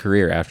up with a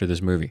career after this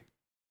movie.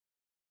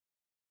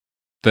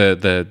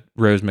 The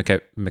Rose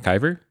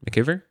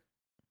McIver.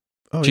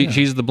 Oh,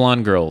 she's the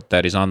blonde girl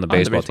that is on the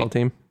baseball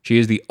team. She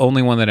is the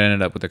only one that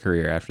ended up with a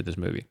career after this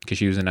movie because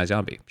she was in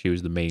iZombie. She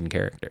was the main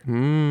character.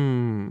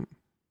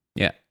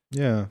 Yeah.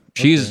 Yeah.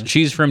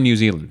 She's from New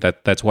Zealand.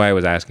 That's why I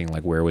was asking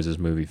like where was this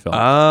movie filmed?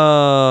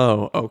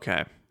 Oh,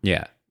 okay.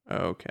 Yeah.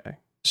 Okay.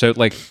 So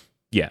like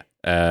yeah.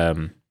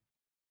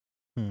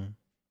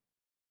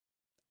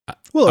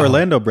 Well,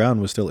 Orlando Brown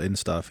was still in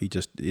stuff.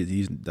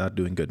 He's not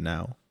doing good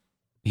now.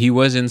 He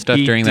was in stuff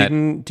during that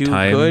time. He didn't do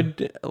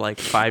good like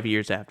 5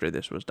 years after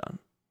this was done.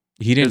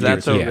 He didn't.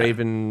 That's so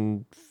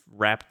Raven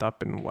wrapped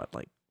up in what,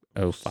 like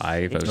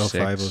 05,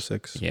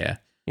 06. Yeah.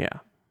 Yeah.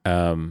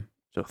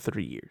 So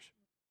 3 years.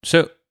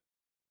 So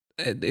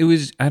it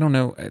was, I don't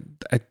know,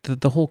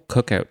 the whole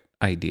cookout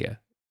idea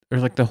or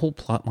like the whole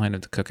plot line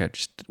of the cookout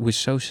just was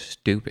so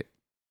stupid.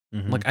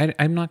 Mm-hmm. Like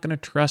I'm not going to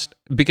trust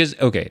because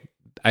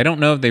I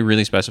don't know if they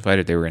really specified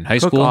if they were in high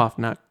school. Cook off,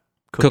 not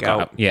cook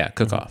out. Yeah,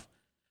 cook off.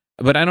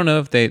 But I don't know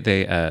if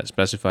they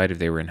specified if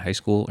they were in high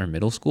school or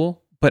middle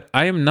school. But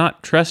I am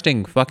not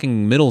trusting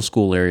fucking middle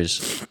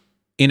schoolers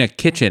in a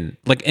kitchen,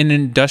 like an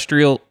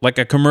industrial, like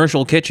a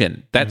commercial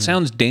kitchen. That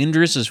sounds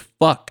dangerous as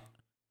fuck.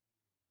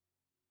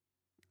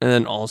 And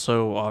then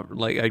also,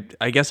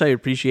 I guess I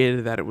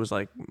appreciated that it was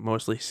like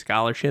mostly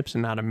scholarships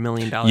and not $1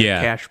 million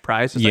cash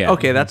prize. It's like,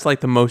 okay, that's like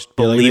the most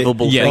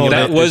believable thing.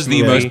 That was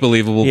the most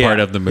believable part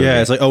of the movie.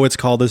 Yeah, it's like, it's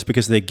called this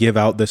because they give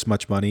out this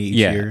much money each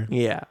year.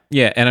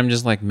 Yeah, and I'm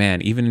just like,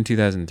 man, even in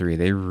 2003,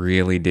 they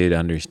really did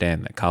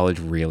understand that college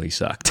really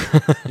sucked.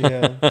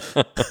 Yeah.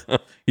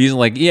 He's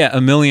like,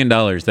 $1 million.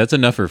 That's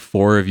enough for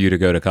 4 of you to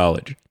go to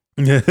college.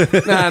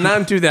 Nah,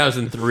 not in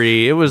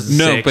 2003. It was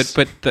no, 6.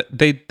 but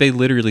they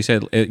literally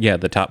said,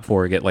 the top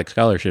 4 get like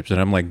scholarships, and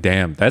I'm like,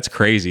 damn, that's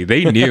crazy.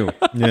 They knew,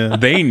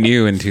 they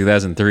knew in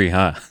 2003,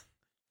 huh?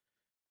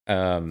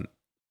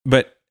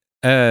 But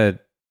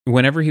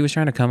whenever he was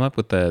trying to come up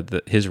with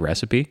his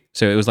recipe,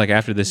 so it was like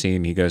after the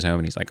scene, he goes home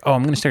and he's like, oh,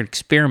 I'm going to start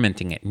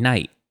experimenting at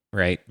night,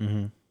 right?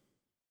 Mm-hmm.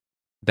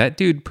 That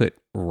dude put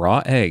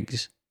raw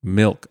eggs,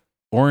 milk,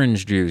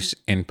 orange juice,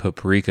 and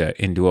paprika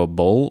into a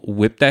bowl,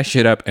 whipped that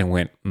shit up, and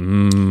went,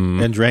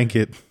 and drank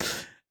it.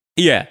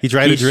 Yeah. He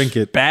tried to drink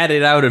it. Spat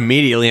it out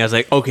immediately. I was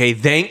like, okay,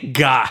 thank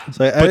God.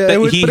 He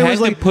had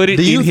to put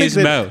it in his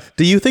mouth.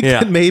 Do you think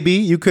that maybe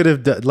you could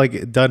have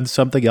done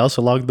something else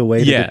along the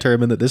way to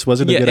determine that this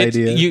wasn't a good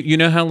idea? You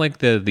know how like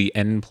the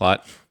end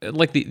plot,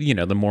 like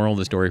the moral of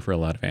the story for a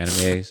lot of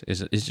animes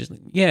is just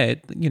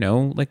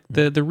like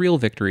the real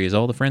victory is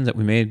all the friends that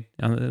we made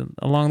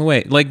along the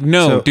way. Like,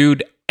 no,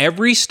 dude.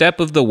 Every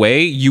step of the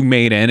way, you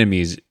made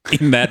enemies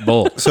in that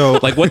bowl. So,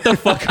 like, what the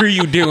fuck are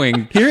you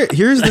doing?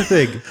 Here's the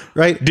thing,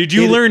 right? Did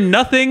you learn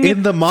nothing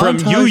in the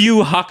montage, from Yu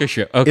Yu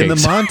Hakusho? Okay, in the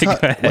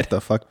montage, what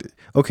the fuck?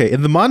 Okay,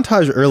 in the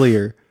montage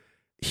earlier,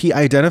 he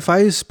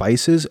identifies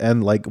spices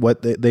and like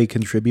what they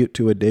contribute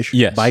to a dish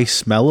by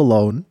smell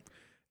alone,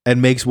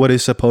 and makes what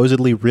is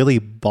supposedly really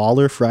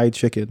baller fried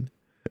chicken.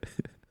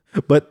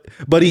 but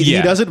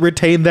he doesn't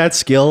retain that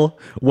skill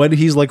when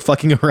he's like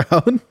fucking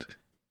around.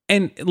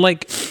 And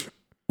like,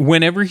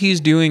 whenever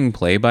he's doing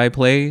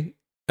play-by-play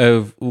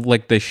of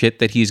like the shit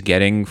that he's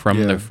getting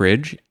from the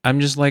fridge, I'm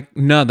just like,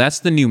 no, that's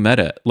the new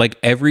meta. Like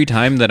every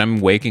time that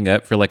I'm waking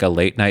up for like a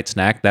late night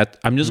snack, that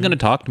I'm just going to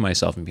talk to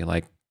myself and be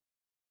like,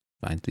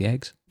 find the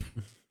eggs.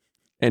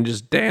 And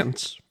just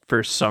dance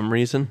for some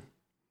reason.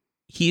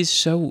 He is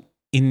so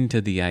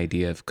into the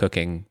idea of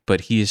cooking,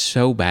 but he is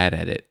so bad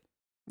at it.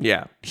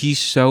 Yeah. He's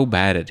so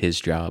bad at his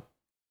job.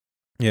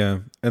 Yeah,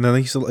 and then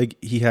he's like,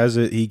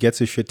 he gets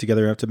his shit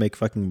together enough to make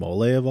fucking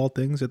mole of all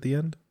things at the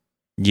end.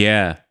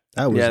 Yeah,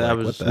 that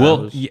was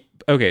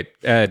okay.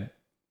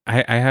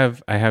 I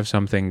have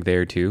something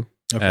there too,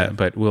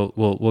 but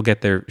we'll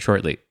get there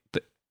shortly.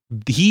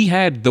 He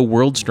had the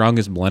world's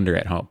strongest blender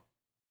at home.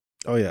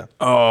 Oh yeah.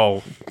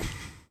 Oh,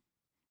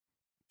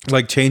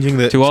 like changing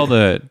the to all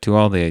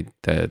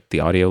the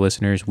audio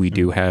listeners, we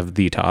do have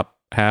the top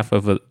half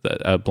of a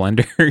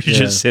blender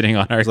just sitting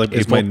on our table.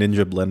 It's my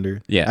ninja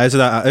blender. Yeah,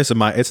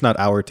 it's not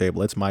our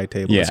table, it's my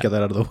table. Let's get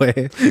that out of the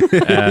way.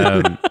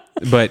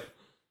 But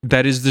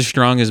that is the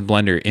strongest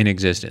blender in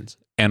existence,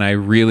 and I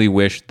really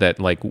wish that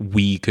like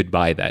we could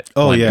buy that.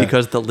 Oh blender.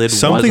 Because the lid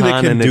was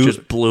on and it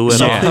just blew it off.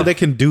 Something that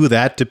can do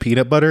that to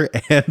peanut butter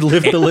and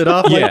lift the lid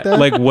off like that.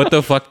 Like what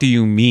the fuck do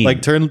you mean?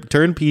 Like turn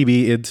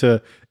PB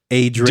into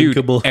a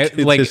drinkable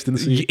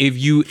consistency.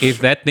 Like if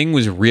that thing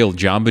was real,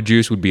 Jamba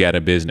Juice would be out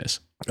of business.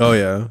 Oh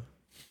yeah,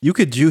 you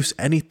could juice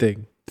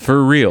anything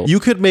for real. You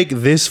could make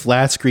this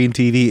flat screen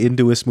TV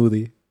into a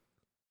smoothie.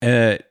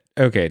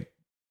 Okay,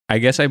 I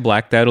guess I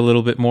blacked out a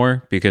little bit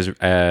more because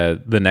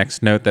the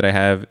next note that I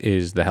have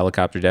is the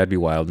helicopter dad be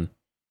wildin',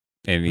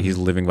 and he's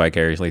living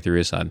vicariously through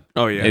his son.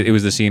 Oh yeah, it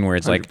was the scene where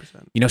it's 100%.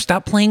 Like,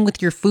 stop playing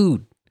with your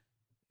food.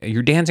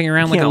 You're dancing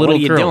around like a little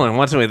girl. What are you doing?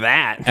 What's with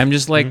that? I'm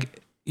just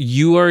like,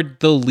 you are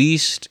the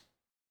least.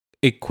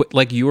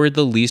 You are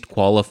the least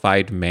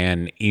qualified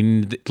man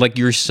in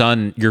your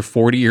son. Your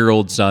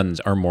 40-year-old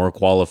sons are more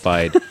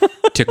qualified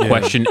to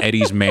question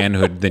Eddie's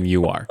manhood than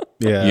you are.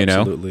 Yeah,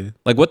 absolutely.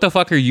 Like, what the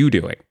fuck are you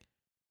doing?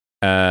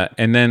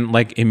 And then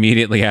like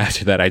immediately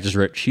after that, I just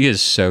wrote, "She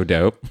is so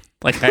dope."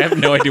 Like, I have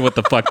no idea what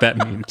the fuck that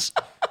means.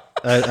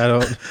 I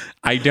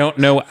don't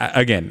know.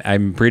 Again,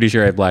 I'm pretty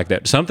sure I blacked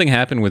out. Something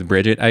happened with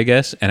Bridget, I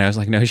guess, and I was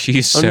like, "No,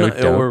 she's so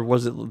dope." Or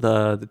was it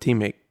the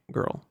teammate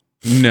girl?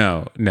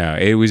 No,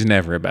 it was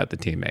never about the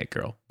teammate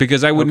girl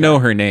because I would know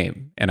her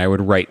name and I would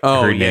write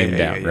her name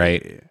down,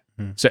 right?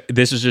 Yeah. So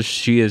this is just,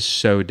 she is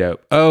so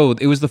dope. Oh,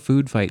 it was the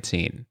food fight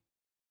scene.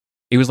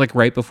 It was like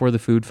right before the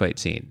food fight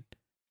scene.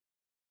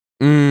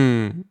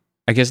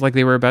 I guess like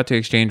they were about to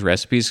exchange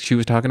recipes. She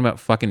was talking about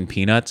fucking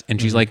peanuts and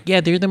she's like,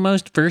 yeah, they're the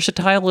most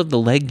versatile of the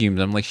legumes.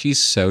 I'm like, she's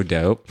so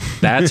dope.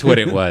 That's what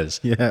it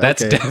was.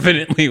 That's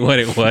definitely what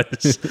it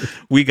was.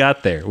 We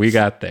got there.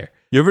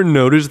 You ever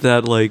notice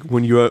that like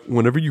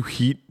whenever you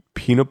heat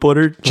peanut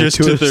butter just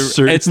to a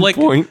certain it's like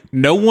point,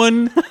 no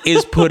one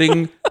is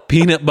putting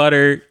peanut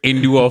butter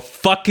into a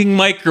fucking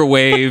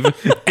microwave,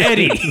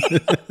 Eddie.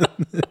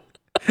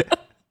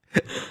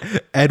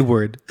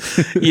 Edward.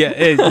 Yeah,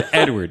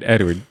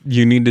 Edward,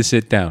 you need to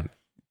sit down.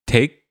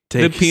 Take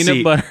the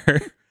peanut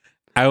butter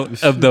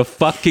out of the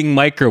fucking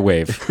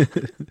microwave.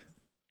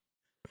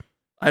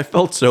 I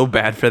felt so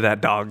bad for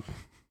that dog.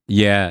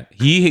 Yeah,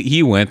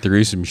 he went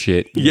through some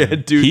shit. Yeah,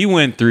 dude. He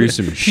went through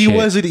some shit. He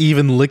wasn't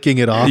even licking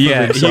it off of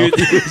himself.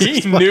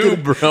 He knew,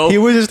 bro. He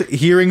was just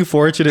hearing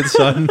Fortunate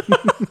Son.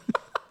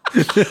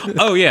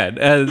 Oh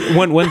yeah,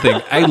 one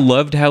thing I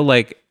loved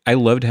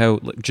how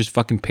just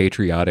fucking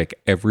patriotic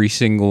every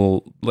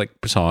single like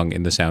song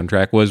in the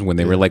soundtrack was when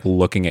they were like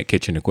looking at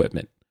kitchen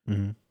equipment.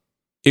 Mm-hmm.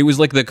 It was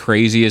like the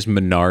craziest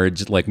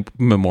Menards like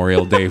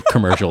Memorial Day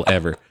commercial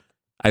ever.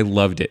 I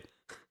loved it.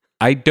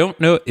 I don't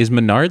know, is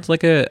Menards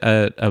like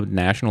a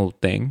national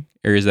thing,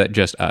 or is that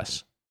just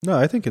us? No,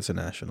 I think it's a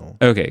national.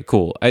 Okay,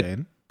 cool.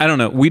 I don't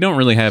know. We don't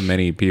really have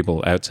many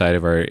people outside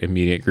of our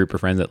immediate group of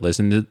friends that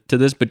listen to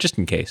this, but just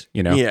in case,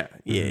 you know. Yeah.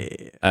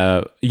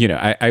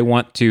 I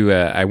want to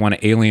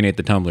alienate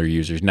the Tumblr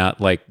users, not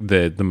like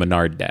the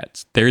Menard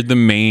dads. They're the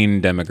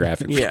main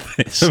demographic. Yeah.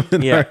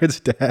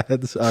 Menard's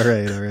dads. All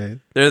right.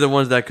 They're the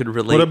ones that could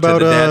relate.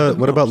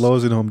 What about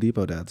Lowe's and Home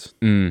Depot dads?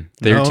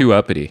 They're too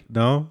uppity.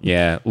 No.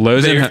 Yeah,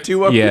 Lowe's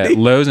too uppity. Yeah,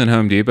 Lowe's and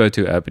Home Depot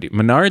too uppity.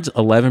 Menard's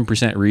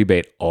 11%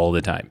 rebate all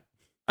the time.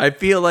 I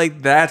feel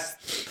like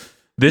that's.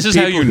 This is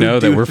how you know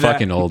that we're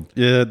fucking old.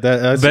 Yeah,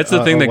 that's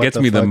the thing that gets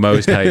me the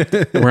most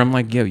hyped. Where I'm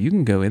like, yo, you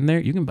can go in there,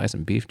 you can buy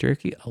some beef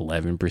jerky,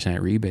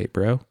 11% rebate,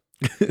 bro.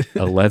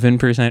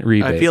 11%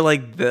 rebate. I feel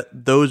like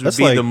those would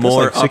be the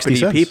more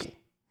uppity people.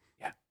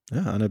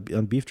 Yeah,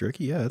 on beef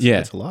jerky,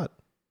 that's a lot.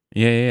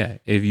 Yeah.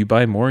 If you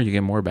buy more, you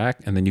get more back,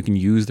 and then you can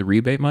use the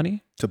rebate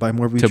money to buy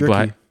more beef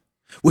jerky.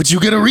 Would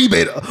you get a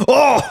rebate?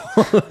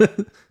 Oh.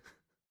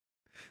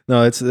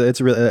 No, it's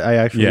really. I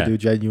actually do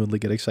genuinely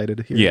get excited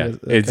to hear. Yeah,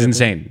 it's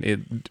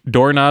insane.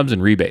 Doorknobs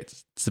and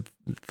rebates. It's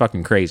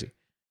fucking crazy.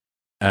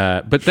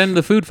 But then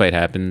the food fight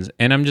happens,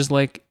 and I'm just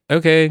like,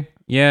 okay,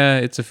 yeah,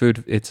 it's a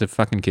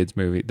fucking kids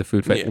movie. The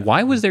food fight. Yeah.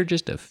 Why was there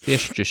just a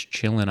fish just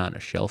chilling on a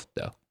shelf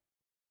though?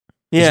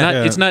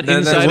 Yeah, it's not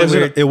inside of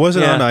it. It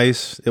wasn't on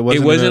ice. It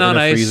wasn't on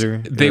ice. Freezer,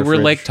 they were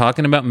like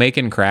talking about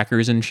making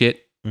crackers and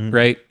shit. Mm-hmm.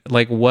 Right?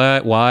 Like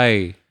what?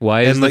 Why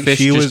is the fish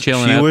just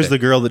chilling out there? She was the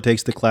girl that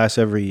takes the class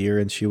every year,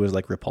 and she was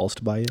like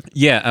repulsed by it.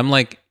 Yeah, I'm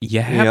like,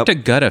 you have to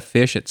gut a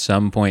fish at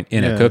some point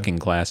in a cooking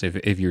class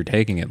if you're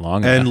taking it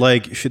long enough. And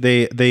like, should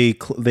they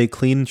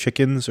clean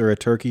chickens or a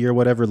turkey or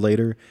whatever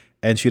later,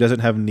 and she doesn't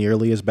have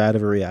nearly as bad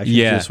of a reaction.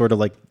 Yeah, she's sort of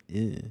like,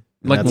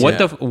 like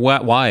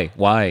what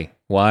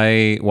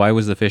why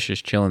was the fish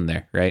just chilling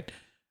there? Right?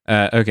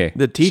 Okay.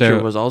 The teacher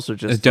was also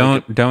just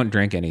don't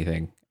drink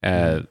anything.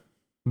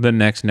 The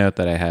next note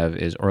that I have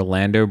is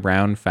Orlando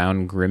Brown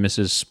found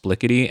Grimace's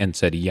splickety and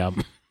said,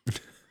 yum.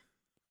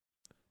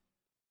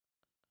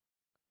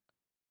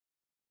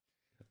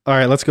 All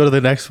right, let's go to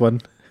the next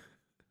one.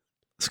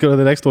 Let's go to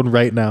the next one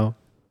right now.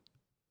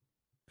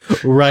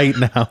 Right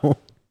now.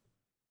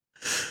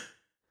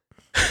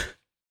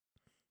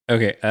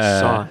 Okay.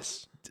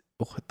 Sauce.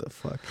 What the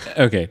fuck?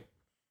 Okay.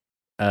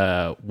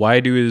 Why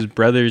do his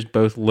brothers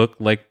both look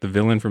like the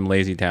villain from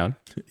Lazy Town?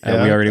 We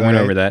already went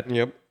over that.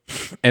 Yep.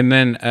 And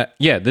then,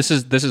 this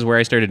is where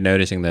I started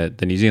noticing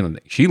the New Zealand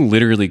thing. She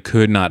literally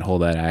could not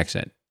hold that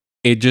accent.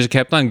 It just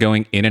kept on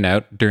going in and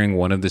out during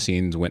one of the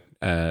scenes when,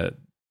 I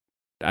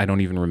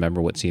don't even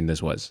remember what scene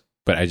this was,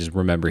 but I just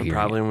remember hearing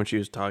probably it. When she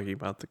was talking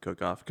about the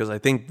cook-off, because I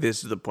think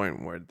this is the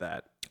point where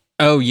that.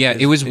 Oh yeah,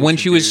 it was when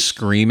she was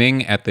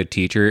screaming at the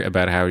teacher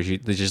about how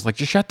she's just like,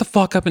 just shut the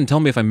fuck up and tell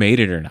me if I made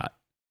it or not.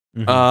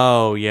 Mm-hmm.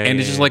 Oh yeah,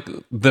 and it's just like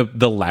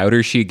the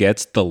louder she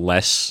gets, the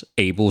less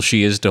able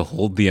she is to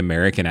hold the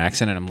American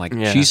accent, and I'm like,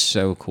 she's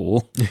so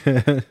cool.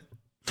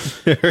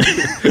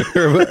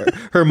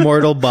 her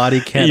mortal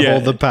body can't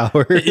hold the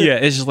power. Yeah,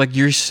 it's just like,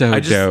 you're so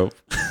dope.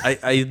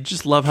 I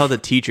just love how the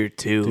teacher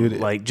too,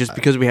 dude, like just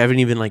because we haven't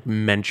even like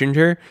mentioned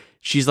her,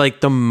 she's like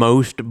the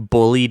most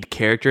bullied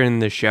character in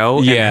the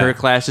show. Yeah. And her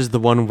class is the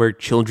one where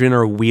children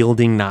are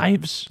wielding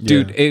knives.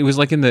 Dude, it was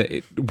like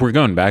we're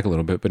going back a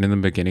little bit, but in the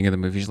beginning of the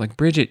movie, she's like,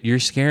 Bridget, you're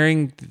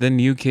scaring the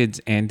new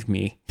kids and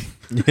me.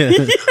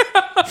 Yeah.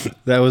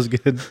 That was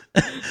good.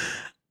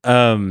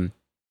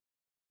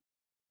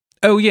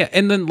 Oh yeah.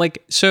 And then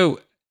like,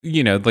 so,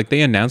 like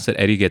they announced that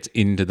Eddie gets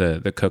into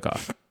the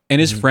cook-off,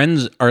 and his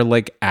friends are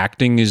like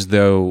acting as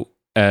though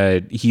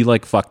he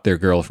like fucked their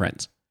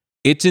girlfriends.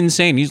 It's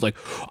insane. He's like,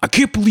 I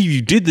can't believe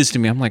you did this to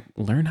me. I'm like,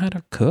 learn how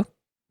to cook?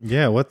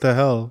 Yeah, what the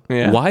hell?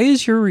 Yeah. Why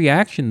is your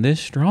reaction this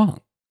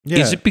strong? Yeah.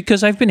 Is it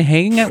because I've been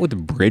hanging out with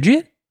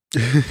Bridget?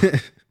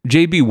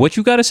 JB, what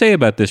you got to say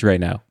about this right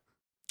now?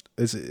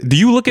 Do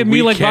you look at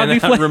me like Bobby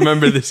Flay? I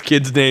remember this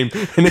kid's name,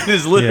 and it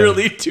is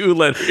literally 2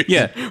 letters.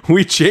 Yeah.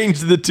 We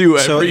changed the 2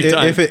 every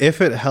time.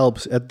 If it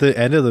helps, at the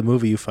end of the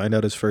movie, you find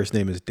out his first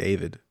name is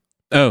David.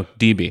 Oh,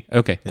 DB.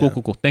 Okay,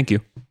 cool. Thank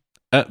you.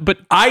 But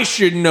I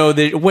should know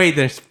that. Wait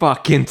this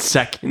fucking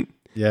second.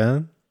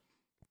 Yeah.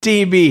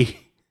 DB.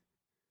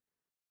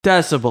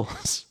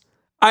 Decibels.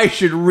 I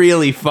should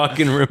really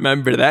fucking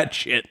remember that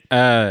shit.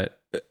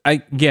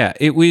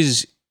 It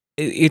was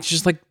it's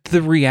just like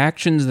the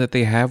reactions that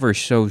they have are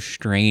so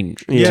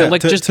strange. Yeah,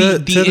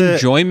 the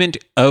enjoyment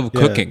of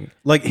cooking.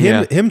 Like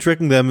him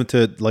tricking them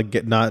to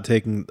like not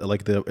taking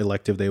like the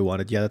elective they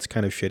wanted. Yeah, that's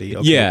kind of shitty.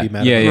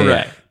 Okay,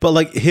 right. But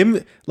like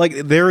him, like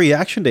their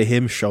reaction to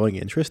him showing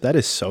interest, that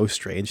is so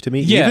strange to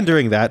me. Yeah. Even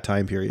during that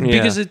time period,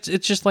 because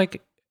it's just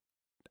like,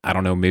 I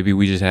don't know, maybe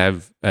we just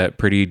have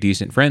pretty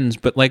decent friends.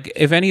 But like,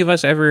 if any of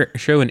us ever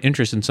show an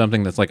interest in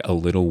something that's like a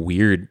little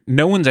weird,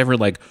 no one's ever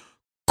like,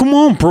 come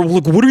on, bro,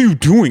 like, what are you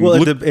doing?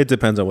 Well, it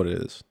depends on what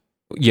it is.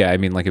 Yeah, I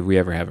mean, like, if we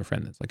ever have a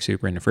friend that's like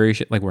super into furry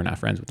shit, like, we're not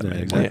friends with them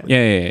anymore.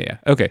 Exactly. Yeah.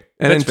 Okay.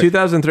 And in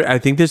 2003, I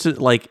think this is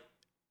like,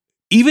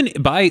 even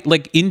by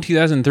like in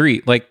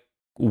 2003, like,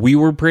 we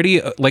were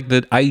pretty like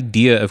the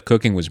idea of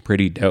cooking was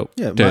pretty dope.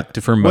 Yeah,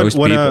 for most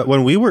people.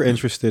 When we were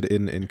interested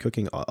in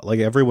cooking, like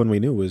everyone we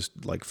knew was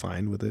like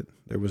fine with it.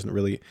 There wasn't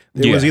really.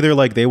 It was either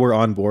like they were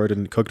on board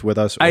and cooked with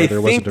us, or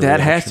there wasn't. I think that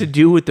has to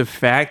do with the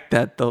fact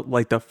that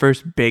the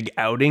first big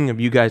outing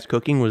of you guys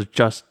cooking was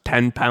just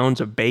 10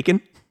 pounds of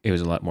bacon. It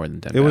was a lot more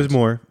than 10 pounds. It was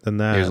more than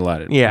that. It was a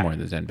lot more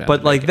than 10 pounds.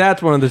 But like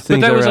that's one of the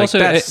things. But that was also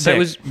that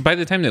was by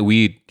the time that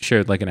we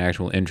showed like an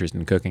actual interest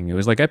in cooking, it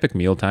was like epic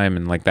mealtime,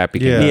 and like that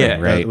became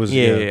right.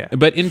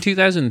 But in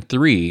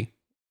 2003,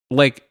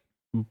 like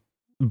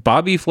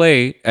Bobby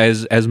Flay,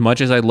 as much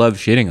as I love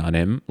shitting on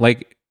him,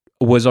 like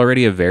was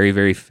already a very,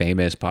 very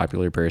famous,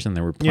 popular person.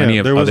 There were plenty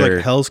of there was other,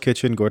 like Hell's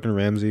Kitchen, Gordon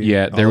Ramsay.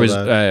 Yeah, there was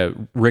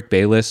Rick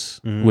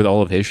Bayless with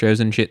all of his shows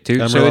and shit too.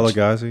 Emeril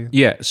Lagasse.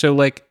 Yeah, so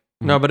like.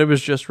 No, but it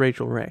was just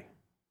Rachel Ray.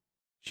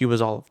 She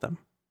was all of them,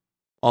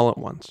 all at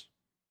once.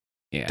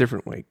 Yeah,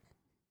 different week.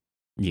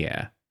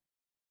 Yeah,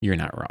 you're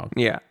not wrong.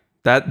 Yeah,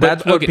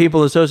 that's what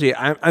people associate.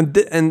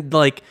 And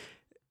like,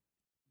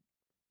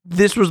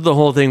 this was the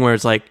whole thing where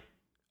it's like,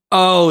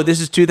 oh,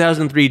 this is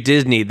 2003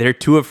 Disney. They're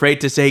too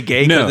afraid to say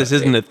gay because this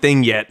isn't a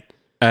thing yet.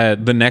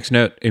 The next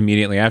note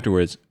immediately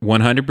afterwards,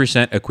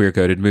 100% a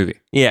queer-coded movie.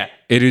 Yeah.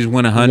 It is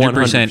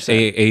 100%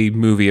 a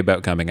movie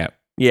about coming out.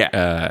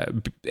 Yeah.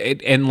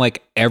 And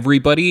like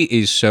everybody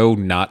is so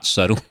not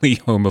subtly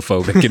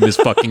homophobic in this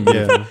fucking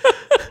movie.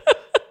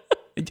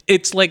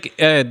 It's like,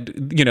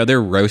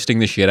 they're roasting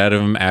the shit out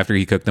of him after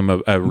he cooked them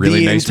a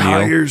really nice meal. The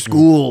entire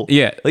school.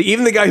 Yeah. Like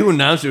even the guy who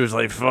announced it was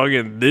like,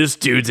 fucking this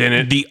dude's in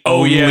it. The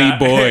only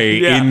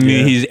boy in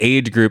his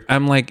age group.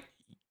 I'm like,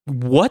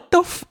 what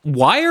the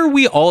why are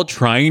we all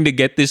trying to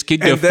get this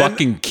kid to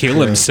fucking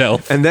kill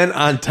himself? And then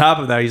on top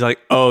of that, he's like,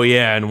 oh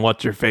yeah, and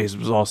what's her face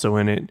was also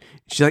in it.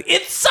 She's like,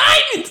 it's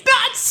Simons,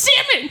 not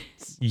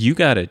Simmons. You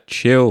gotta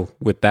chill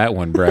with that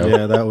one, bro.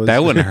 Yeah,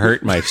 that one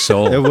hurt my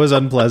soul. It was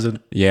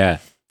unpleasant. Yeah.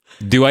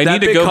 Do I need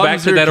to go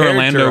back to that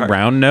Orlando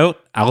Brown note?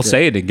 I'll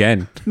say it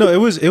again. No, it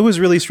was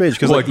really strange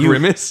because like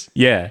Grimace.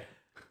 Yeah.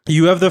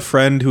 You have the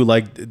friend who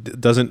like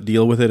doesn't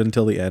deal with it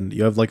until the end.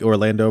 You have like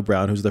Orlando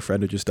Brown, who's the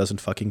friend who just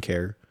doesn't fucking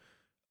care.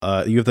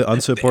 You have the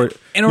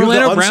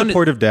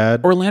unsupportive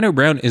dad. Orlando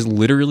Brown is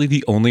literally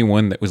the only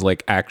one that was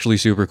like actually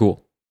super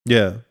cool.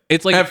 Yeah,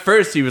 it's like at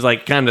first he was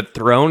like kind of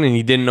thrown and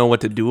he didn't know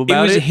what to do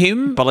about it. It was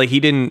him, but like he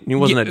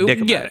wasn't a dick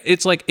about it.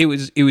 It's like it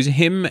was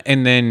him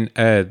and then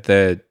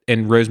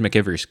Rose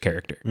McIver's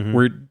character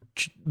where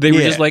they were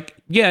just like,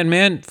 yeah,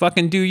 man,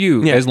 fucking do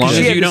you as long as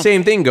you don't. She had the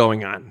same thing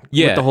going on.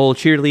 With the whole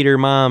cheerleader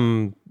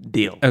mom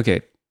deal.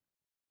 Okay.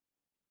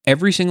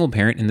 Every single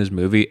parent in this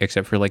movie,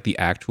 except for like the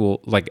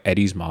actual like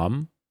Eddie's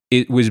mom,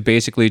 it was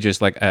basically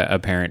just like a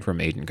parent from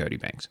Agent Cody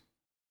Banks.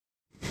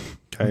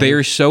 They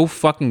are so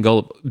fucking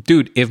gullible.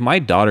 Dude, if my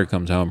daughter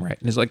comes home, right,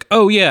 and is like,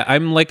 oh yeah,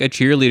 I'm like a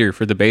cheerleader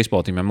for the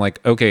baseball team. I'm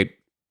like, okay,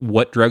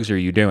 what drugs are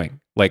you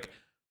doing? Like,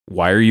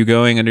 why are you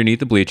going underneath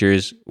the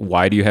bleachers?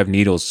 Why do you have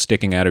needles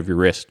sticking out of your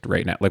wrist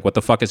right now? Like, what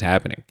the fuck is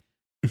happening?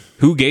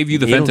 Who gave you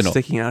the fentanyl?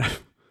 Sticking out.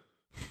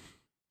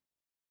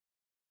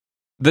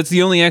 That's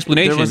the only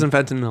explanation. There wasn't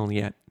fentanyl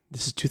yet.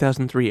 This is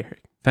 2003,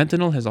 Eric.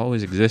 Fentanyl has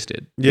always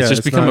existed. Yeah, it's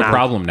just become a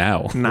problem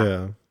now.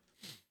 Nah.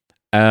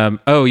 Yeah.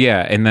 Oh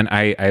yeah, and then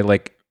I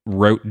like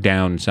wrote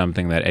down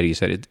something that Eddie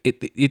said.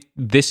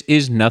 This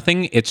is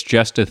nothing. It's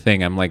just a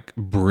thing. I'm like,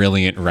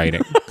 brilliant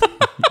writing.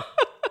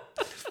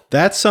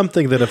 That's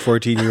something that a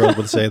 14-year-old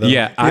would say, though.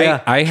 Yeah,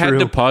 I had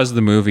to pause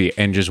the movie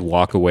and just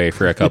walk away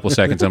for a couple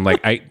seconds. I'm like,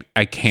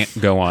 I can't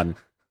go on.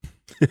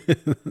 Like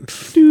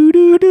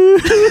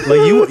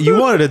you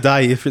wanted to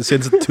die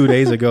since 2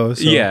 days ago.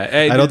 So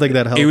yeah, I don't think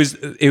that helped.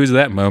 It was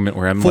that moment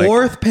where I'm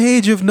fourth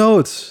page of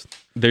notes.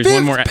 There's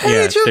one more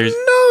page of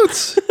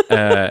notes.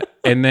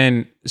 And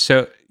then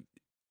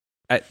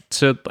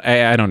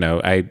I don't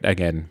know. I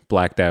again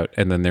blacked out,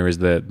 and then there was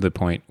the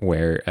point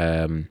where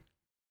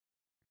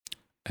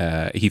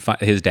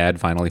his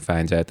dad finally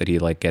finds out that he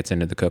like gets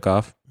into the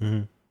cook-off,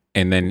 and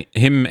then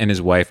him and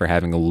his wife are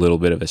having a little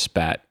bit of a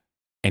spat,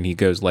 and he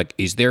goes like,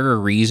 "Is there a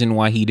reason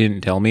why he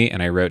didn't tell me?"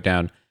 And I wrote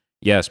down,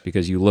 "Yes,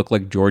 because you look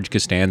like George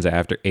Costanza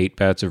after 8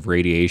 bouts of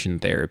radiation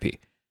therapy."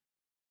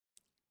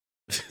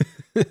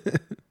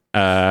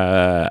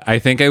 I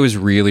think I was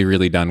really,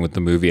 really done with the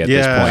movie at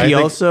this point. He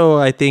also,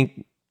 I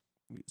think,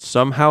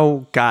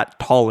 somehow got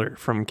taller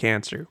from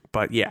cancer,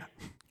 but yeah.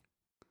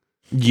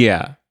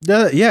 Yeah.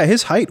 Yeah,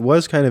 his height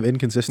was kind of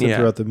inconsistent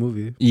throughout the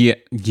movie. Yeah.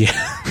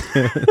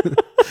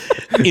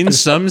 In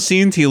some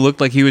scenes, he looked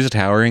like he was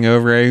towering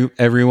over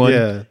everyone.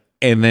 Yeah.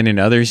 And then in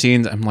other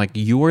scenes, I'm like,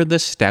 you're the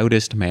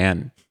stoutest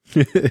man.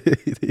 I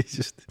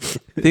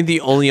think the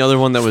only other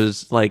one that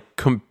was like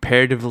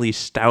comparatively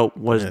stout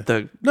was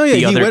the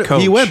other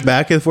coach. He went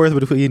back and forth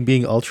between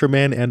being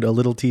Ultraman and a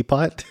little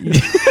teapot.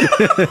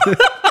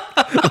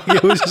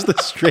 It was just the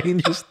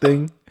strangest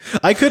thing.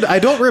 I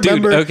don't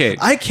remember. Dude, okay.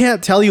 I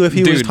can't tell you if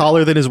he was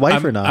taller than his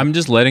wife or not. I'm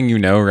just letting you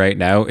know right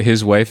now,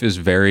 his wife is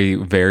very,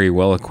 very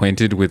well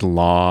acquainted with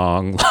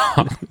long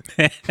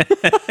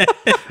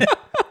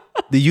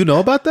Do you know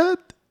about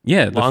that?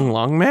 Yeah.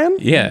 Long man?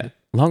 Yeah.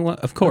 Long,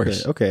 of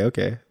course.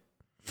 Okay.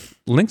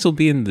 Links will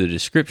be in the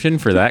description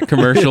for that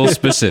commercial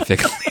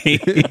specifically.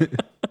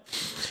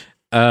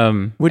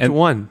 Which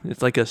one?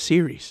 It's like a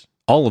series.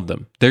 All of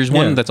them. There's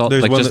one that's all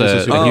like just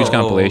a huge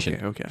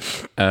compilation. Okay.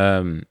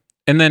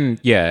 And then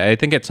I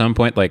think at some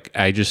point like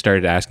I just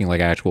started asking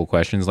like actual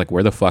questions like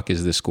where the fuck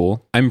is this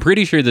school? I'm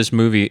pretty sure this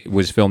movie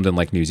was filmed in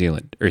like New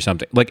Zealand or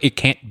something. Like it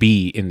can't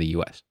be in the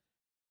US.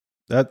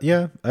 I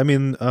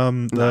mean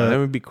that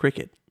would be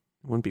cricket.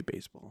 It wouldn't be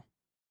baseball.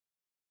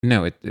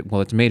 No,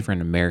 it's made for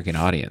an American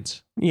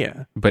audience.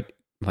 Yeah. But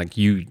like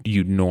you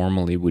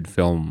normally would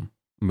film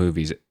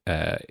movies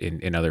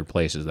in other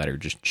places that are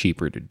just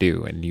cheaper to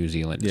do, and New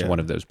Zealand is one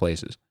of those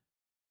places.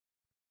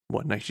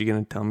 What, next you're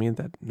going to tell me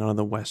that none of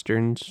the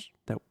Westerns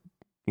that,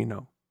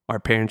 our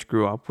parents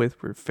grew up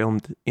with were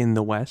filmed in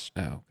the West?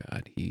 Oh,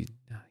 God. He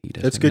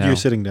doesn't It's good know. You're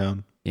sitting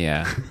down.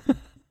 Yeah.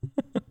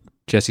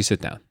 Jesse,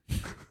 sit down.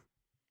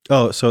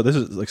 Oh, so this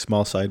is like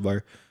small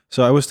sidebar.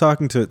 So I was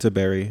talking to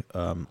Barry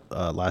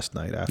last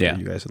night after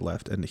you guys had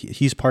left, and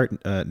he's part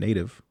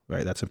native,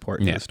 right? That's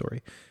important to the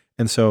story.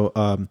 And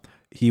so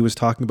he was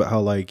talking about how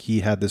like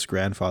he had this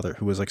grandfather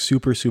who was like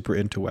super, super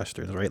into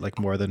Westerns, right? Like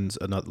more than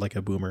like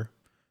a boomer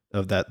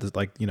of that,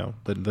 like,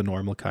 the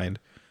normal kind.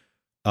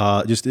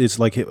 Just it's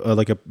like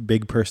a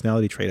big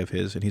personality trait of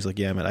his. And he's like,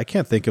 yeah, man, I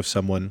can't think of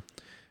someone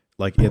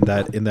like in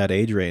that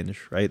age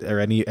range, right? Or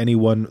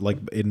anyone like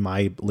in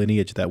my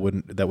lineage that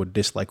would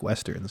dislike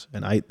Westerns.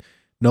 And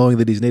knowing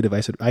that he's native,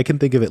 I said, I can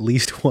think of at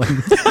least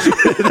one.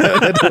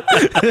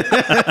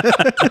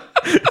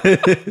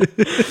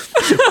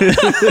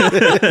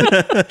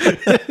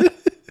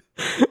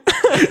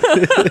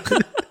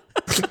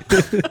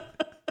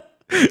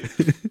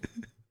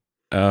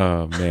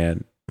 Oh,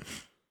 man.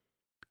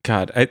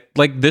 God,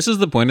 this is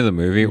the point of the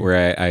movie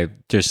where I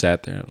just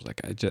sat there and I was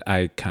like,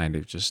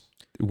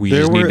 we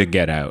just need to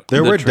get out.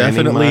 There were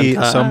definitely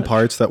some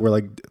parts that were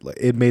like,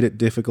 it made it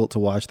difficult to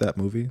watch that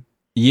movie.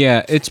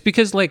 Yeah, it's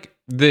because like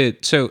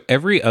so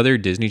every other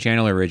Disney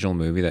Channel original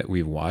movie that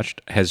we've watched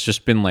has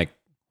just been like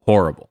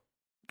horrible.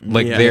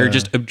 Like they're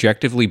just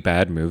objectively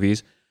bad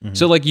movies. Mm-hmm.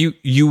 So like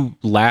you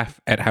laugh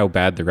at how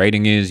bad the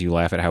writing is, you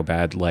laugh at how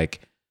bad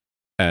like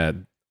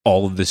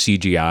all of the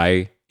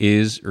CGI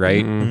is,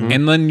 right? Mm-hmm.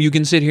 And then you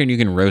can sit here and you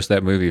can roast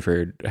that movie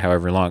for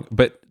however long.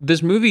 But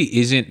this movie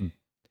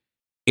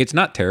it's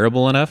not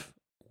terrible enough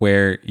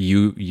where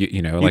you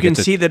like can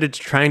see that it's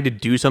trying to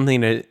do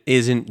something that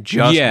isn't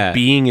just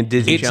being a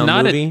Disney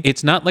Channel movie.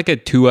 It's not like a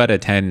 2 out of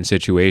 10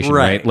 situation,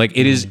 right? Like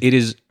it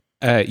is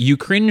you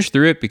cringe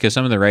through it because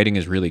some of the writing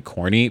is really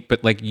corny,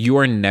 but like you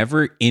are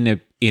never in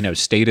a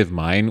state of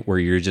mind where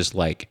you're just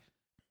like,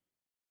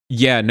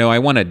 I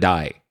want to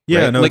die.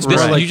 Yeah, right? no, like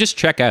this, you just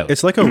check out.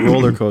 It's like a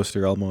roller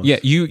coaster almost. Yeah,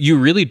 you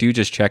really do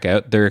just check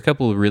out. There are a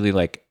couple of really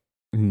like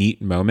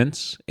neat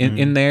moments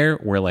in there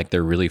where like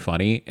they're really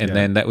funny, and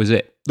then that was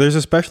it. There's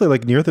especially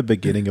like near the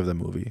beginning of the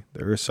movie,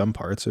 there are some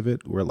parts of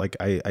it where like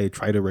I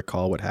try to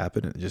recall what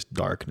happened and just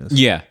darkness.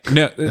 Yeah,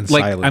 no, and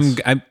like silence.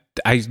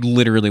 I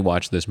literally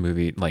watched this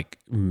movie like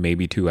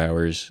maybe 2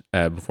 hours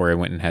before I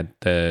went and had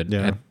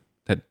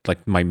had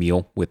like my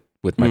meal with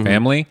my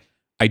family.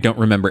 I don't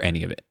remember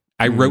any of it.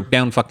 I wrote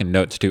down fucking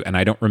notes too, and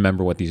I don't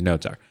remember what these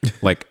notes are.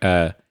 Like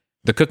the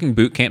cooking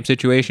boot camp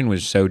situation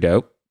was so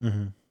dope.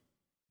 Mm-hmm.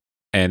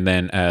 And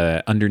then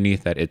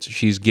underneath that,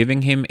 she's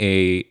giving him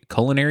a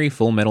culinary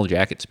Full Metal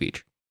Jacket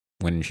speech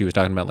when she was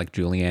talking about like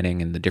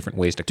julienning and the different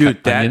ways to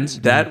cut onions.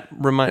 That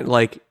reminded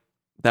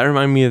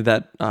me of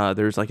that.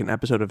 There's like an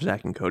episode of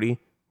Zack and Cody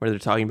where they're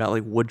talking about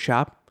like wood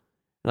shop.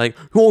 Like,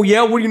 oh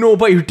yeah, what do you know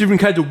about your different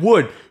kinds of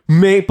wood?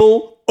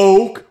 Maple,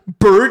 oak,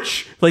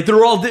 birch. Like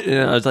they're all.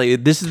 I was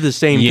like, this is the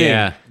same thing.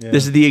 Yeah.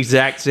 This is the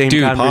exact same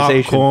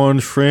conversation. Popcorn,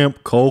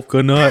 shrimp,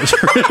 coconut.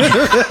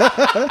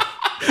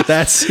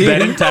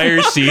 That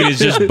entire scene is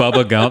just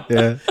Bubba Gump.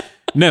 Yeah.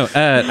 No,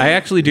 I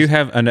actually do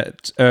have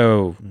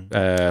hold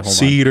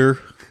cedar,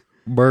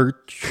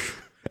 birch,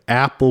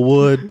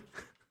 applewood.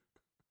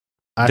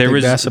 There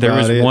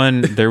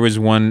was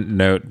one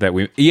note that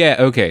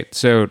okay.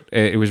 So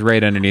it was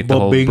right underneath the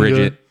whole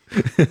Bridget.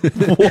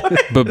 What?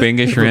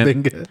 Babinga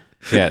shrimp. Babinga.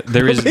 Yeah,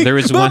 there was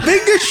one.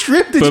 Babinga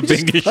shrimp.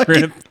 Babinga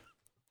shrimp.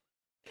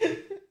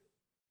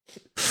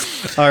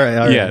 All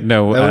right. Yeah,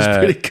 no, that was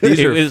pretty good. These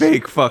are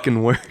fake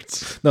fucking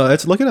words. No,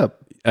 let's look it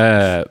up.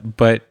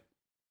 But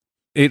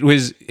it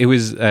was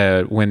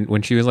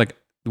when she was like,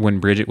 when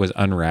Bridget was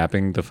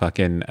unwrapping the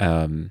fucking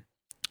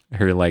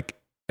her like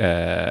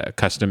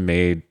custom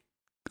made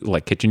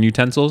like kitchen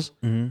utensils.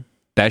 Mm-hmm.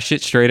 That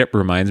shit straight up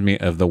reminds me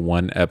of the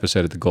one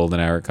episode of the Golden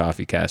Hour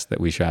Coffee Cast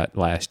that we shot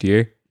last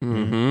year.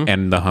 Mm-hmm.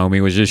 And the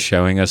homie was just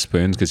showing us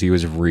spoons because he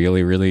was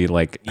really, really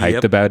like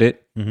hyped about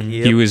it. Mm-hmm.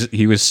 Yep.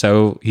 He was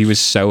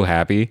so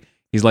happy.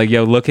 He's like,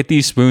 "Yo, look at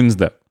these spoons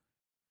though."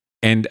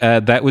 And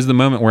that was the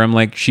moment where I'm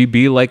like, "She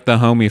be like the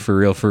homie for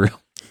real, for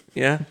real."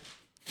 Yeah.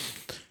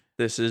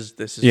 This is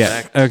Yeah.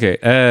 fact. Okay.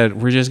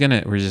 We're just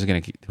gonna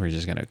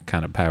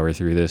kind of power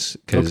through this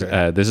because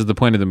this is the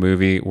point of the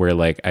movie where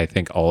like I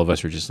think all of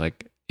us are just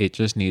like, it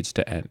just needs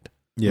to end.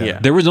 Yeah.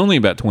 There was only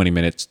about 30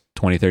 minutes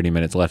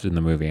left in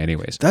the movie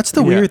anyways. That's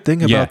the weird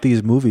thing about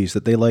these movies,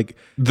 that they like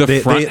the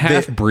front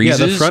half breezes.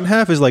 Yeah, the front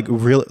half is like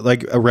real,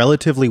 like a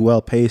relatively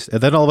well paced,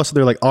 and then all of a sudden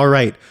they're like, "All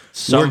right,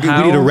 we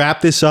need to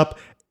wrap this up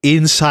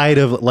inside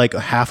of like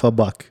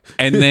 $5.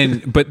 And then,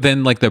 but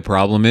then like the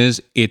problem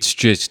is, it's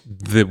just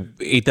the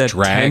drags.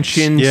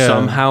 Tension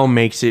somehow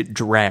makes it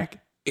drag.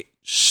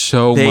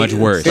 So much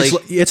worse.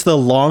 It's the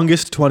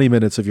longest 20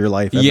 minutes of your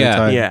life every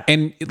time. Yeah.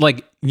 And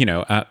like,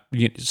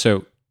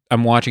 so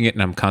I'm watching it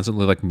and I'm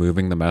constantly like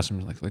moving the mouse. I'm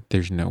like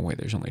there's no way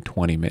there's only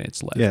 20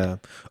 minutes left. Yeah.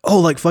 Oh,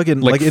 like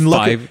fucking like in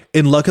Luck of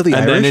the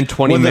Irish, then in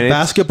 20 when minutes, the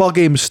basketball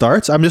game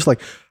starts, I'm just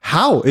like,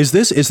 how is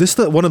this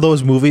one of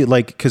those movie,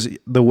 like, because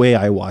the way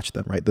I watch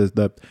them, right,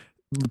 the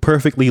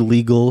perfectly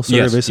legal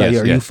service.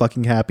 Are you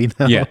fucking happy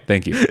now? Yeah,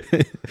 thank you.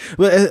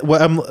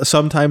 Well, I'm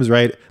sometimes,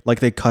 right, like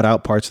they cut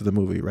out parts of the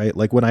movie, right?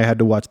 Like when I had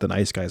to watch The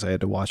Nice Guys, I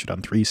had to watch it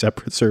on 3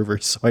 separate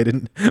servers, so I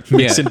didn't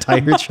miss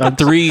entire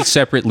chunks. 3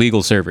 separate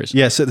legal servers.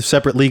 Yes,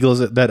 separate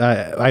legals that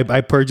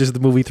I purchased the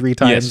movie 3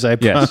 times. I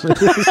promise.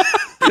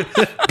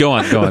 Go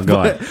on.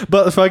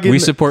 But fucking, we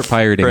support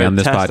pirating on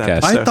this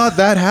podcast. I thought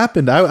that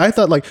happened. I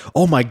thought like,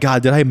 oh my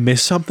God, did I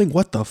miss something?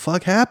 What the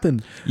fuck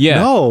happened?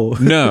 Yeah.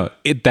 No.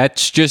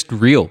 That's just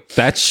real.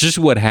 That's just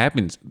what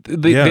happens.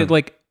 They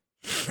like,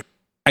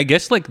 I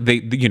guess like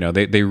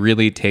they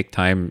really take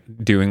time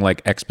doing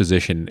like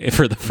exposition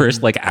for the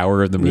first like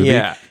hour of the movie.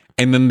 Yeah.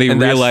 And then they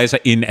realize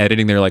in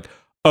editing, they're like,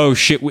 oh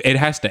shit, it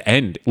has to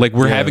end. Like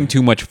we're having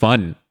too much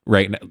fun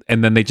right now.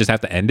 And then they just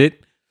have to end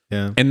it.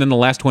 Yeah. And then the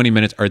last 20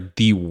 minutes are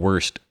the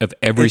worst of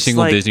every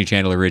single like, Disney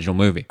Channel original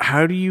movie.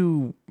 How do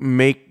you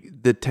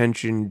make the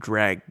tension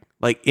drag?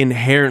 Like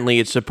inherently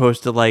it's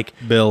supposed to like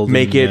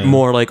make it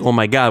more like, oh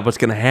my God, what's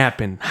going to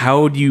happen?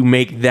 How do you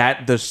make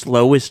that the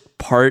slowest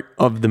part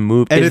of the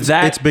movie? And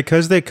it's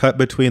because they cut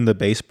between the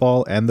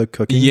baseball and the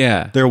cooking.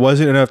 Yeah. There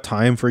wasn't enough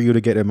time for you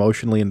to get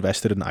emotionally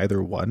invested in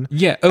either one.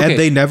 Yeah. Okay. And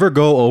they never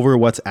go over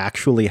what's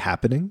actually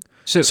happening.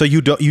 So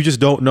you just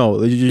don't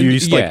know. You're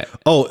just like,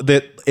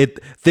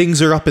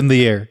 things are up in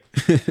the air.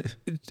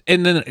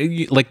 And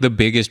then like the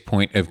biggest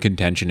point of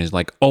contention is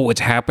like, oh, it's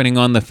happening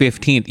on the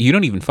 15th. You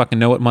don't even fucking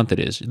know what month it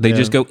is. They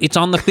just go, it's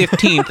on the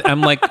 15th.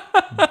 I'm like,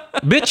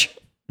 bitch.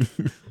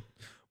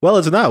 Well,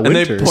 it's not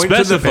winter. And they point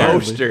to the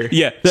poster.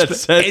 Yeah.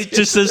 It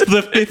just says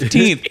the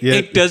 15th. Yeah.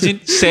 It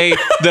doesn't say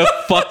the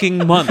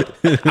fucking month.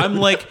 I'm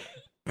like,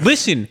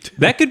 listen,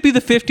 that could be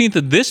the 15th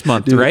of this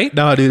month, dude, right?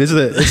 No, dude, it's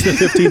the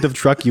 15th of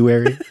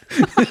Truckuary.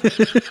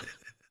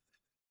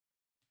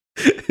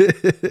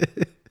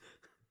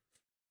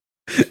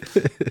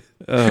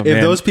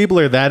 If those people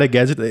are that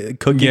against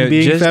cooking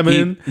being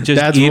feminine,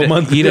 that's what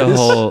month eat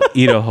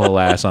a whole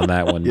ass on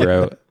that one,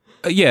 bro.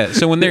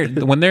 So when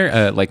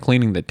they're like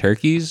cleaning the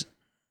turkeys,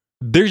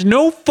 there's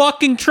no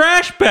fucking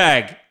trash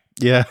bag.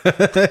 Yeah,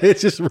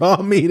 it's just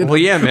raw meat. Well,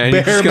 yeah, man.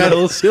 Bare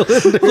metal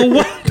cylinder.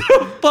 What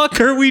the fuck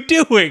are we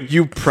doing?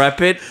 You prep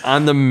it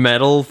on the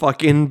metal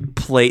fucking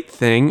plate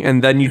thing,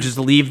 and then you just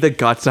leave the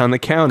guts on the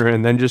counter,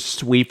 and then just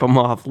sweep them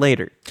off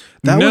later.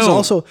 That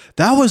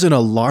was an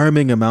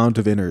alarming amount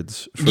of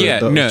innards. For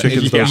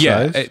chickens those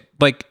size.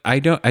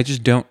 I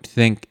just don't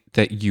think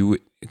that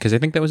because I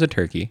think that was a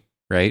turkey,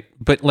 right?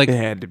 But like it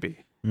had to be.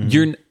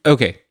 You're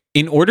okay.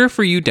 In order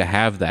for you to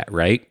have that,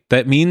 right,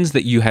 that means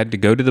that you had to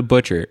go to the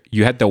butcher,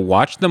 you had to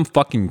watch them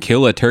fucking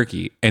kill a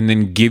turkey and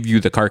then give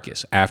you the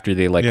carcass after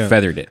they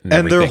feathered it.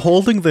 And they're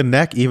holding the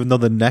neck even though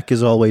the neck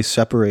is always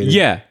separated.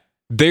 Yeah.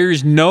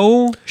 There's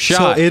no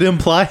shot. So it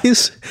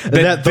implies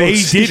that they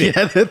did it.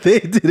 Yeah, that they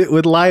did it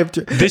with live.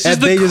 This is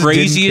the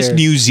craziest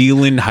New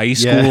Zealand high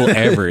school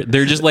ever.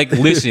 They're just like,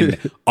 listen,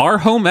 our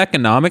home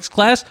economics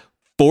class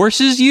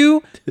forces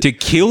you to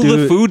kill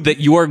the food that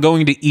you are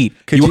going to eat.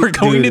 You are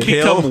going to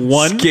become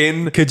one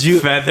skin,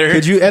 feather.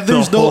 And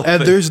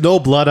there's no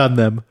blood on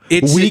them.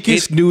 It's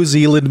weakest New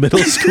Zealand middle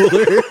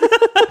schooler.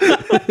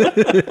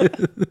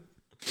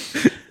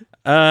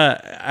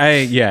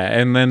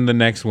 And then the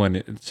next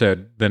one. So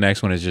the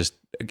next one is just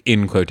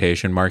in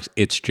quotation marks.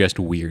 It's just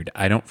weird.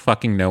 I don't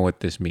fucking know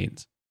what this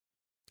means.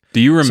 Do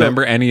you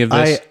remember any of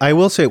this? I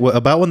will say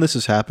about when this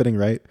is happening,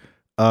 right?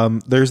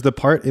 There's the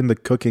part in the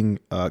cooking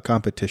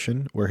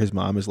competition where his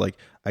mom is like,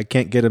 I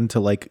can't get him to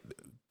like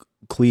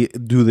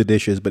do the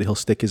dishes, but he'll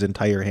stick his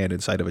entire hand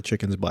inside of a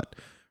chicken's butt,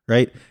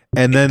 right?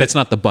 And then that's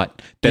not the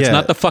butt. That's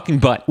not the fucking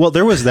butt. Well,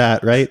 there was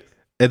that, right?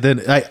 And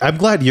then I'm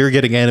glad you're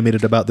getting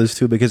animated about this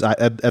too, because at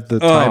the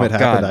time it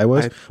happened, I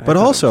was. But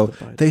also,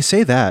 they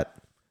say that,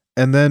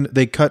 and then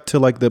they cut to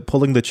like the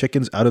pulling the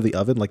chickens out of the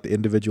oven, like the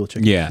individual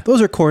chickens. Yeah,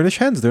 those are Cornish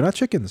hens. They're not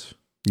chickens.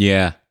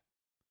 Yeah.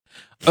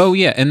 Oh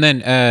yeah, and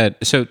then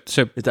so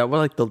is that what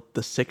like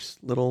the 6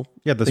 little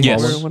the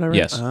small or whatever?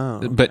 Yes,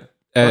 okay. but.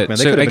 Man, they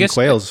so I guess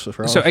quails.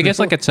 So I guess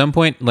like at some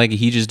point, like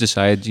he just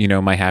decides,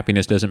 my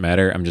happiness doesn't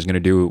matter. I'm just gonna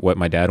do what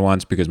my dad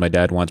wants because my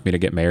dad wants me to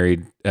get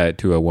married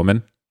to a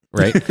woman,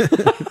 right?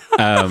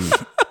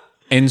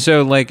 And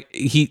so like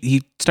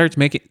he starts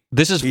making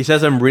He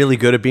says I'm really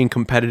good at being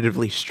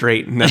competitively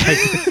straight, and I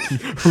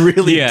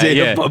really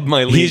did above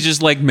my league. He's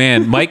just like,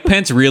 man, Mike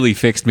Pence really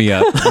fixed me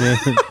up.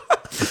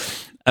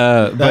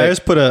 I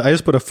just put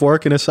a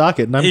fork in a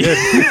socket and I'm good.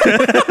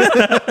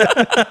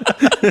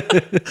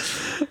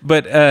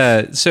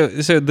 But so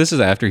this is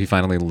after he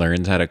finally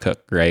learns how to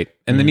cook, right?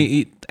 And then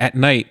he at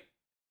night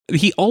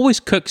he always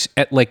cooks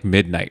at like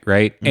midnight,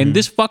 right? And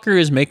this fucker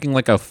is making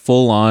like a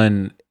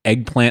full-on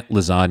eggplant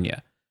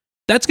lasagna.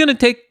 That's gonna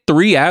take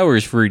 3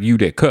 hours for you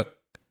to cook.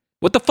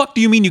 What the fuck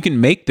do you mean you can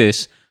make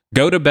this,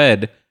 go to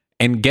bed,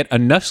 and get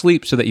enough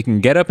sleep so that you can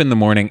get up in the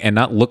morning and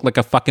not look like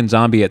a fucking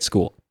zombie at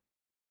school?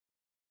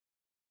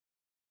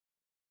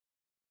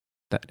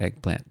 That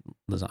eggplant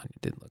lasagna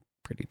did look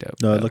pretty dope.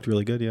 No, it looked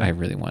really good. Yeah, I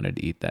really wanted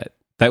to eat that.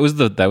 That was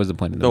the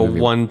point of the movie.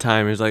 The one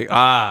time he's like,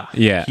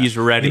 he's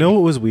ready. You know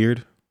what was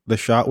weird? The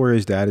shot where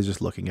his dad is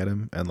just looking at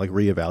him and like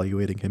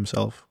reevaluating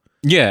himself.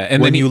 Yeah,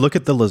 and when then you look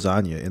at the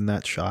lasagna in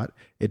that shot,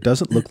 it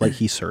doesn't look like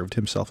he served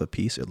himself a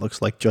piece. It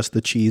looks like just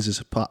the cheese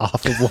is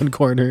off of one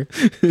corner.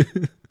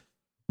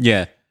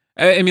 Yeah,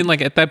 I mean,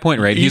 like at that point,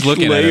 right? He's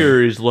looking at Each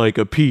layer is like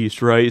a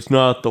piece, right? It's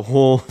not the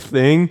whole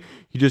thing.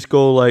 You just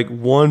go like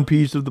one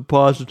piece of the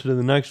pasta to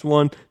the next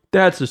one.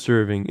 That's a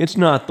serving. It's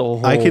not the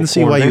whole. I can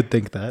see why you'd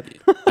think that.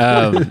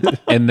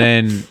 And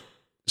then,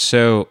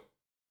 so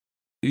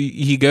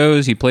he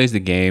goes, he plays the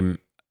game.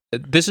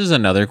 This is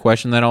another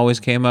question that always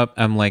came up.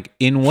 I'm like,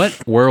 in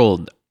what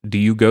world do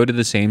you go to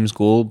the same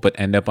school but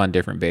end up on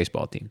different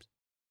baseball teams?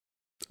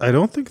 I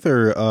don't think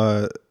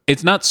they're...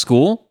 It's not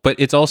school, but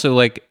it's also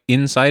like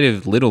inside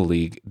of Little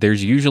League,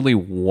 there's usually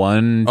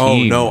one team.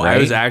 Oh, no. Right? I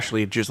was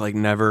actually just like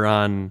never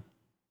on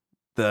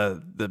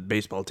the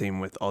baseball team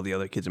with all the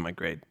other kids in my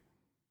grade.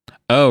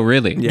 Oh,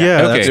 really?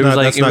 Yeah. Okay. It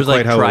was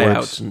like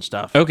tryouts and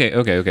stuff. Okay.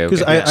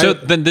 So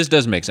then this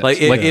does make sense.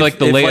 Like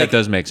the layout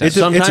does make sense.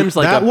 Sometimes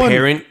like a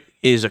parent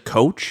is a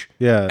coach.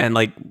 Yeah. And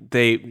like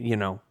they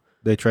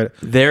try to...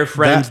 Their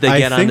friends, they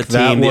get on the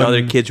team. The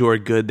other kids who are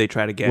good, they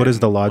try to get. What is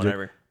the logic?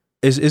 Whatever.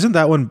 Isn't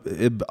that one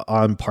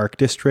on Park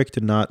District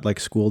and not like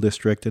school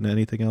district and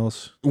anything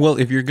else? Well,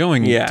 if you're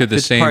going to the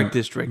same Park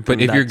District, but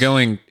if you're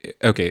going,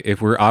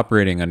 if we're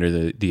operating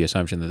under the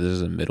assumption that this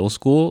is a middle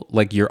school,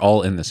 like you're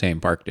all in the same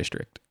Park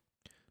District.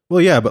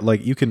 Well, yeah, but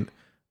like you can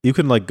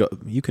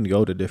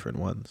go to different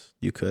ones.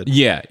 You could.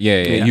 Yeah.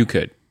 You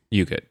could.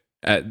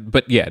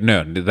 But yeah,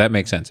 no, that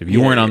makes sense. If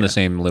you weren't on the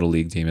same Little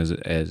League team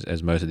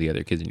as most of the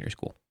other kids in your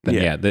school,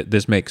 then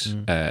this makes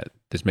total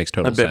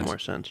sense. A bit more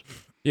sense.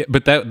 Yeah,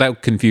 but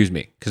that confused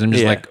me because I'm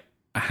just like,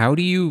 how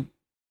do you,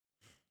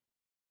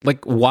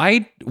 like,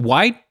 why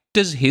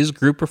does his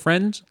group of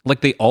friends,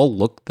 like, they all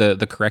look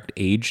the correct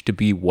age to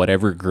be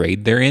whatever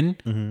grade they're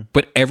in,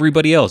 but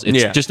everybody else,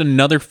 it's just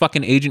another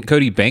fucking Agent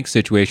Cody Banks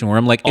situation where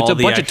I'm like, it's all a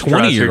bunch of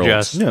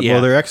 20-year-olds.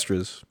 Well, they're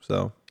extras,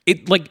 so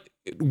it like,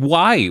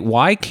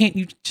 why can't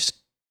you just,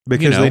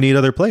 because they need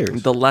other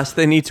players. The less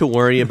they need to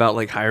worry about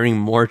like hiring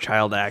more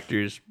child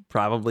actors.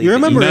 Probably. You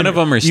remember none of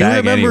them are SAG. You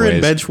remember anyways.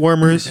 in Bench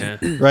Warmers,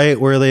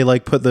 right, where they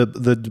like put the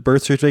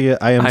birth certificate.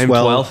 I am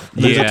 12.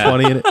 There's a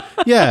 20 in it.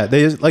 Yeah,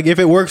 they just, like if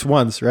it works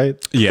once,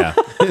 right? Yeah,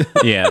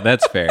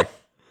 that's fair.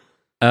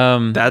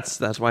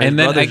 That's why. His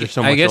brothers are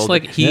so much I guess older.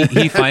 like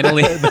he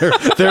finally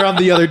they're on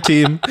the other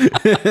team.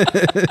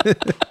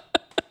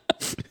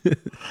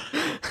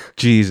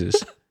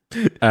 Jesus.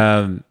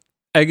 And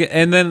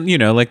then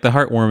like the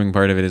heartwarming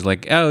part of it is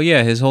like, oh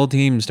yeah, his whole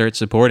team starts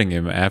supporting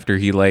him after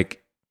he like.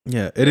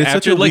 Yeah, it is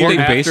such a like weird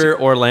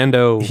after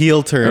Orlando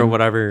heel turn or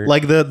whatever.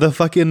 Like the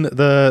fucking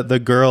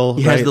the girl.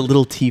 He has the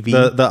little TV.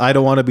 The I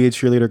don't want to be a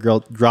cheerleader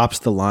girl drops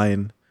the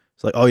line.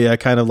 It's like, oh yeah,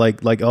 kind of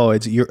like oh,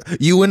 it's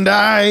you and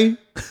I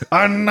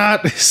are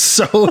not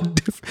so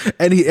different.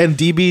 And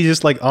DB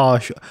just like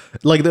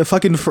like the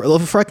fucking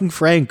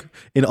Frank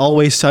in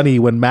Always Sunny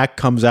when Mac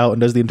comes out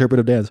and does the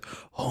interpretive dance.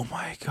 Oh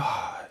my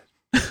god,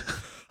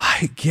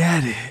 I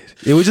get it.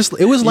 It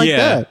was like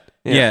that.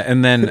 Yeah,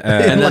 and then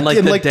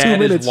like the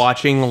dad is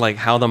watching like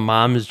how the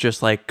mom is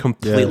just like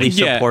completely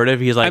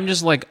supportive. He's like, I'm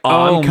just like,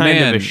 I'm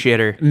kind of a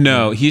shitter.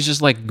 No, he's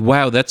just like,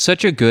 wow, that's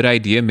such a good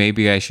idea.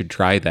 Maybe I should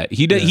try that.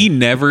 He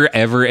never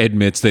ever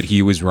admits that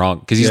he was wrong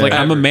because he's like,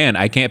 I'm a man,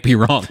 I can't be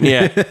wrong.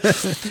 Yeah.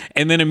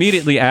 And then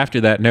immediately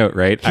after that note,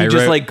 right, he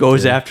like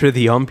goes after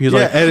the ump. He's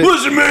like,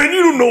 listen, man,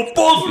 you don't know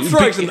balls and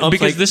strikes. And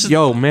ump's like, this is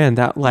man,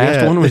 that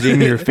last one was in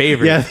your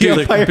favor. Yeah,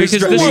 because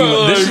this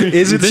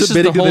isn't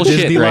submitting to the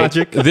Disney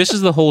logic. This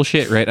is the whole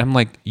shit, right? I'm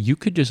like, you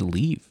could just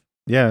leave.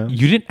 Yeah.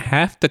 You didn't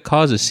have to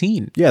cause a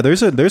scene. Yeah,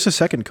 there's a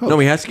second coach. No,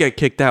 he has to get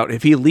kicked out.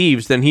 If he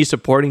leaves, then he's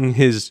supporting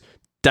his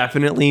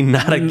definitely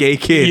not a gay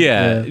kid.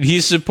 Yeah.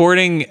 He's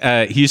supporting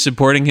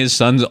his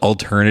son's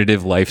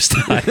alternative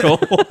lifestyle.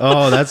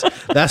 Oh, that's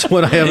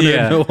what I haven't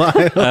heard in a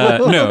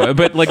while. No,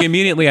 but like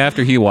immediately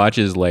after he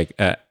watches, like,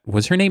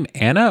 was her name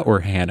Anna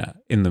or Hannah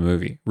in the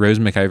movie? Rose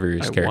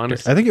McIver's character.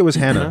 I think it was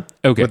Hannah.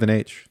 Okay. With an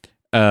H.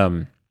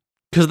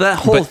 Because that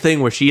whole thing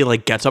where she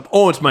like gets up,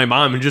 oh, it's my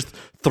mom, and just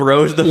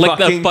throws the like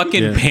fucking, the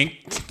fucking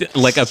pink,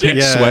 like a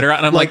pink sweater on.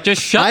 And I'm like,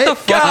 just shut the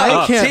fuck up.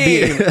 I can't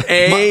Team be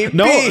A,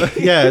 no.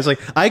 B. Yeah, it's like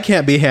I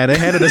can't be Hannah.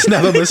 Hannah doesn't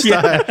have a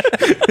mustache.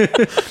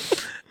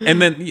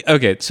 And then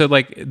so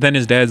like then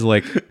his dad's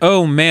like,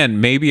 oh man,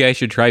 maybe I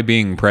should try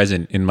being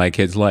present in my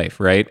kid's life,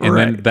 right?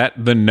 And then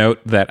the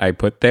note that I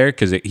put there,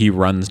 because he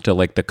runs to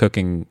like the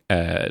cooking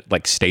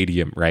like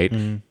stadium, right?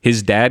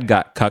 His dad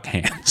got cuck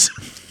hands.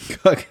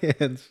 Cuck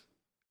hands.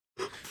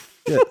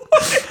 Yeah.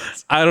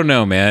 I don't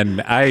know, man.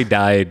 I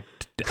died.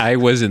 I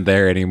wasn't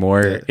there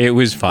anymore. Yeah. It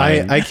was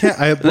fine. I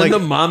can't. Like the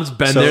mom's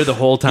been there the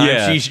whole time.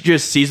 Yeah. She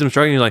just sees him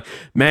struggling. You're like,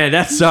 man,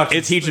 that sucks.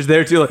 It's teacher's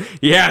there too. Like,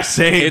 yeah,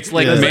 same. It's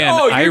like, man,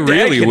 I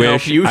really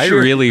wish. I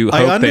really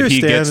hope that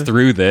he gets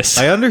through this.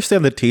 I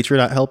understand the teacher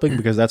not helping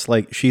because that's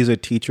like she's a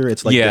teacher.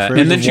 It's like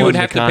and then she would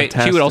have to pay.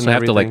 She would also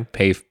have to like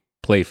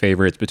play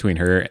favorites between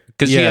her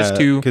because she has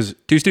two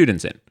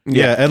students in.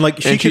 Yeah, and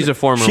like she's a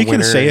former. She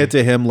can say it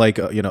to him like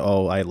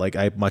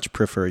I much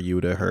prefer you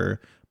to her.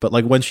 But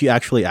like when she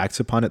actually acts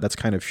upon it, that's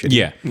kind of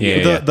shitty.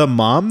 Yeah. The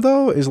mom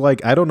though is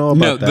like, I don't know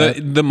about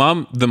that. The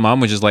mom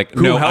was just like,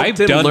 no, I've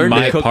done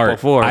my part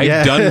before.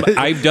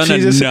 I've done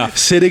enough.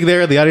 Sitting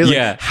there in the audience,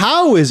 like,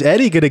 how is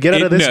Eddie gonna get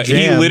out of this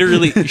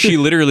jam? She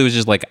literally was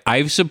just like,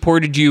 I've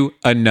supported you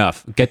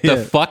enough. Get the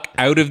fuck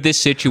out of this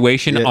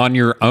situation on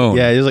your own.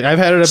 Yeah, he's like, I've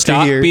had it up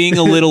Stop to here. being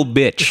a little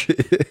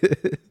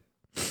bitch.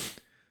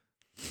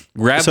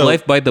 Grab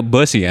life by the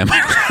bussy, am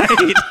I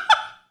right?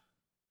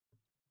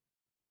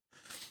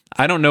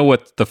 I don't know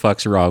what the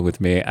fuck's wrong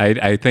with me.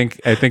 I think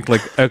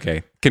like,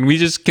 okay, can we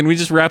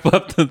just wrap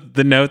up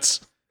the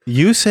notes?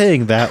 You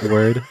saying that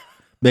word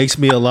makes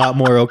me a lot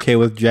more okay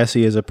with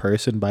Jesse as a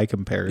person by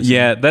comparison.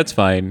 Yeah, that's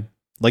fine.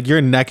 Like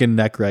you're neck and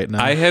neck right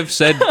now. I have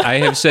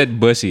said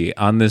bussy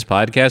on this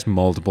podcast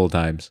multiple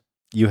times.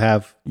 You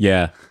have?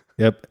 Yeah.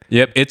 Yep.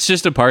 It's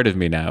just a part of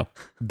me now.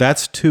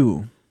 That's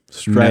 2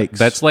 strikes.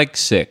 No, that's like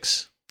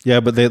 6. Yeah,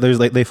 but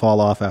they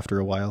fall off after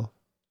a while.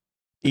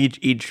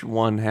 Each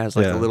one has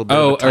like a little bit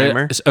of a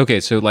timer. Okay,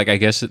 so like I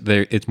guess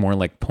it's more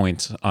like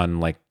points on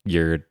like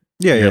your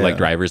like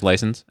driver's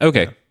license.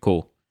 Okay,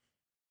 cool.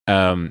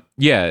 The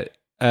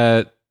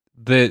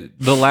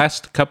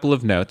last couple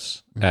of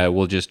notes,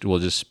 we'll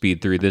just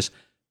speed through this.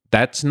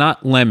 That's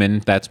not lemon,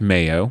 that's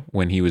mayo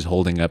when he was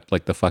holding up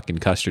like the fucking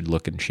custard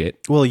looking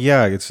shit. Well,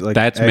 yeah, it's like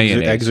that's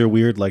mayonnaise. Eggs are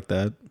weird like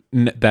that.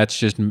 That's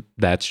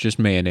just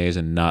mayonnaise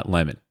and not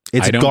lemon.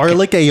 It's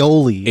garlic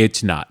aioli.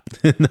 It's not.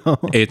 No,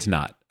 it's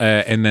not.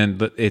 And then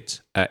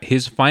it's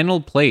his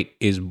final plate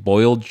is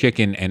boiled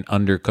chicken and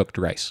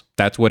undercooked rice.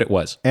 That's what it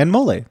was. And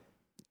mole.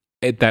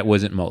 That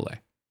wasn't mole.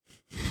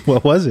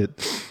 What was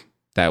it?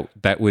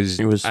 That was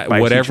it was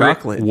spicy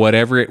chocolate.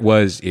 Whatever it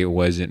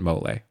wasn't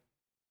mole.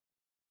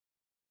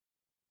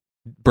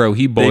 Bro,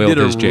 he boiled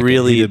his chicken.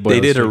 They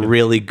did a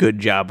really good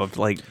job of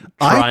like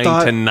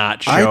trying to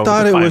not show. I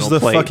thought it was the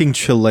plate. fucking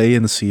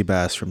Chilean sea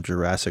bass from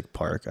Jurassic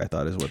Park. I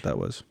thought is what that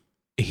was.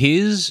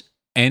 His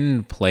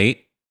end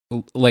plate,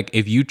 like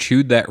if you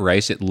chewed that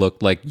rice, it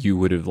looked like you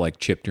would have like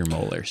chipped your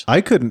molars.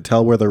 I couldn't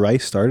tell where the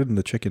rice started and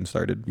the chicken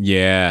started.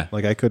 Yeah,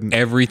 like I couldn't.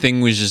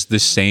 Everything was just the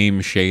same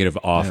shade of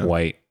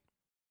off-white.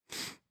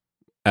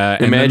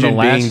 Imagine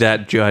being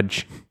that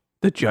judge.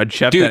 The judge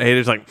chef that hated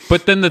is like.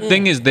 But then the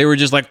thing is, they were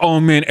just like, "Oh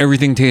man,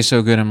 everything tastes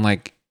so good." I'm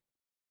like,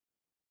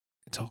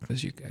 it's all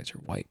because you guys are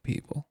white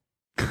people,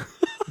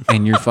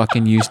 and you're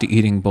fucking used to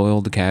eating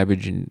boiled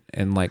cabbage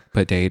and like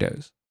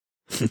potatoes.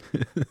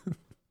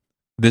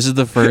 This is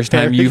the first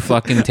time you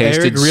fucking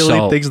tasted Eric really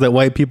salt. thinks that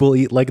white people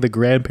eat like the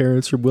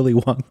grandparents from Willy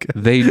Wonka.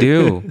 They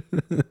do,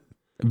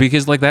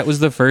 because like that was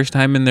the first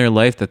time in their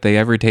life that they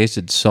ever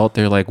tasted salt.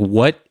 They're like,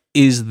 "What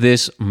is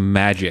this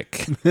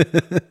magic?"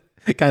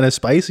 Kind of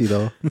spicy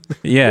though.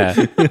 Yeah.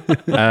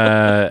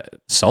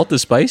 Salt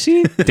is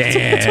spicy?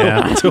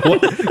 Damn.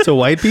 to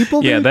white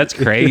people? Yeah, that's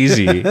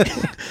crazy.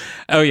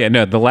 Oh yeah,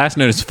 no, the last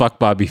note is fuck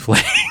Bobby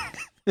Flay.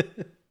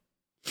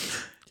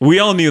 We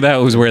all knew that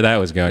was where that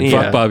was going.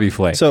 Yeah. Fuck Bobby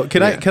Flay. So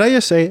can I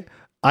just say,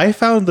 I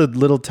found the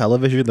little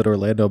television that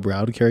Orlando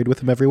Brown carried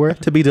with him everywhere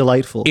to be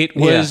delightful. It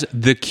was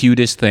the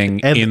cutest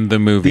thing in the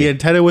movie. The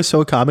antenna was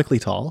so comically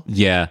tall.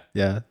 Yeah.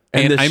 Yeah.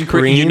 And I'm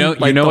screen, you know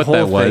what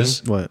that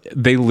was? What?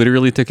 They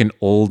literally took an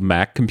old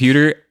Mac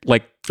computer,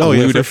 like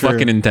glued a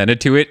fucking antenna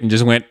to it, and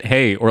just went,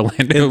 "Hey,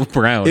 Orlando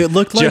Brown, it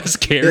looked like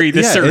just carry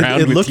this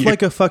around." It looked with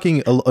like a fucking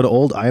an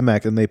old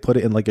iMac, and they put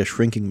it in like a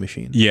shrinking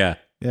machine. Yeah,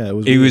 yeah,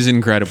 it was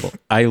incredible.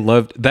 I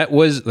loved that.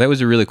 Was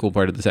a really cool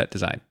part of the set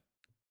design,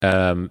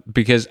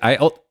 because I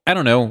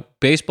don't know,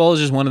 baseball is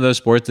just one of those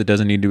sports that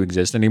doesn't need to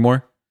exist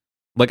anymore.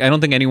 Like I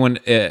don't think anyone.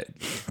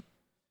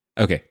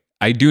 Okay.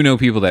 I do know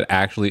people that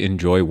actually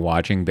enjoy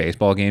watching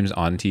baseball games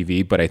on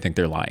TV, but I think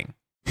they're lying.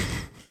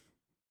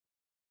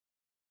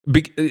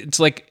 It's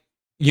like,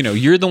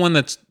 you're the one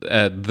that's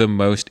the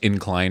most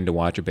inclined to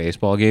watch a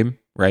baseball game,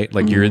 right?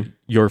 Like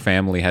your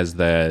family has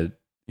the,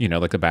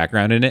 like the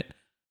background in it.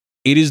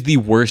 It is the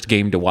worst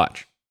game to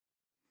watch.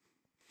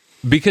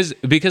 Because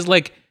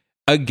like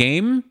a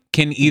game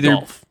can either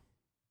golf.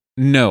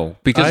 No,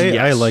 because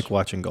I like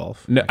watching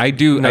golf. No, I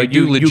do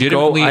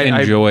legitimately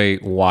enjoy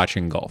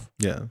watching golf.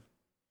 Yeah.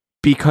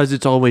 Because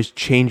it's always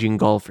changing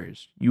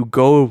golfers. You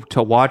go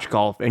to watch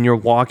golf and you're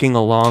walking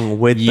along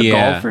with the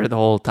golfer the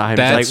whole time.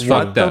 That's like,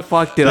 what the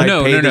fuck did I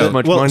pay this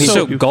much money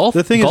so to? golf,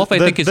 I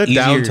think is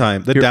easier.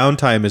 The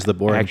downtime is the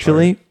boring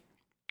Actually, part.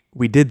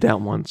 We did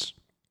that once.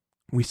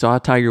 We saw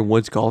Tiger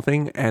Woods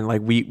golfing, and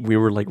like we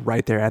were like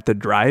right there at the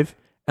drive,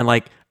 and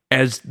like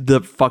as the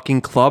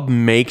fucking club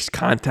makes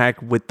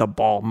contact with the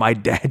ball, my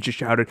dad just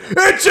shouted,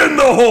 "It's in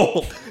the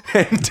hole!"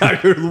 And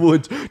Tiger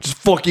Woods just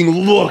fucking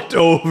looked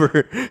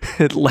over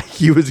like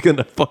he was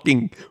gonna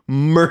fucking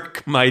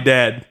murk my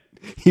dad.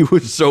 He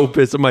was so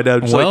pissed at my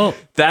dad.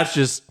 That's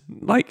just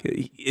like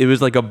it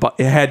was like it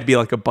had to be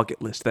like a bucket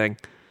list thing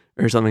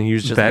or something. He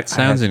was just that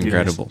sounds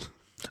incredible.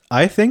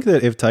 I think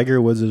that if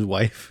Tiger Woods'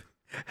 wife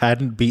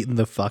hadn't beaten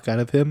the fuck out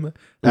of him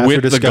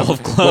with the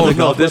golf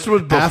club. This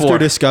was before. After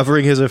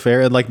discovering his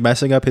affair and like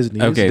messing up his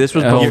knees. Okay, this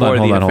was before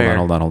the affair.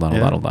 Hold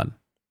on.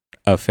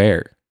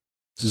 Affair.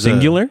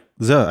 Singular?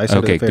 I said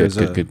okay, affair.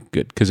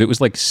 good. Because it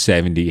was like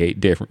 78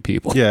 different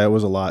people. Yeah, it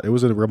was a lot. It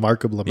was a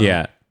remarkable amount.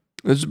 Yeah.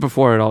 This is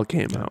before it all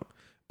came out.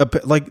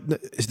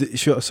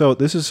 So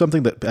this is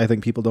something that I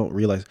think people don't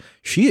realize.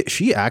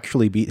 She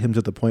actually beat him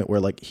to the point where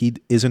like he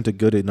isn't a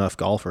good enough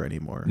golfer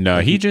anymore. No,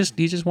 he just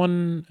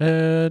won.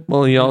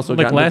 He also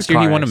like last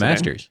year he won a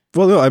Masters.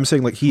 Well, no, I'm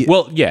saying like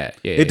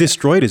it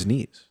destroyed his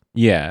knees.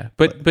 Yeah,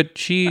 but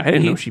she. I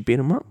didn't know she beat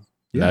him up.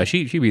 Yeah. No,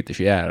 she beat the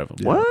shit out of him.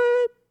 Yeah. What,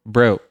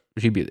 bro?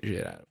 She beat the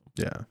shit out of him.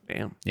 Yeah.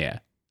 Damn. Yeah.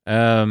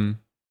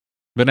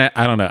 But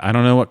I don't know. I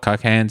don't know what cuck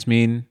hands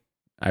mean.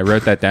 I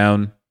wrote that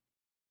down.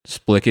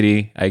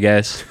 Splickety, I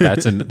guess.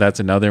 That's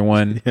another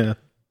one.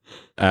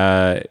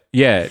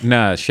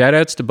 Yeah. Shout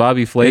outs to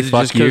Bobby Flay.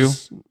 Fuck you.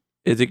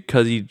 Is it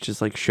because he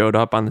just like showed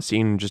up on the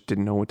scene and just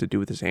didn't know what to do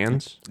with his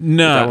hands?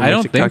 No, I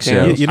don't think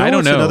so. I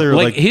don't know. Another,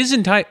 like his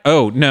entire.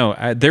 Oh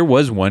no, there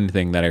was one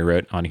thing that I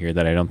wrote on here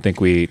that I don't think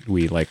we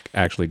like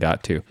actually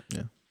got to.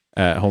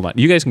 Yeah. Hold on.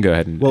 You guys can go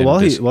ahead and. Well, while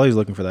he's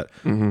looking for that,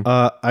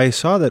 I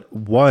saw that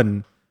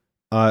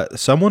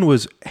someone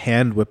was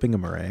hand whipping a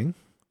meringue.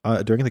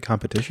 During the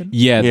competition?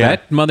 Yeah,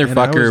 that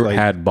motherfucker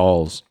had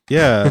balls.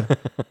 Yeah.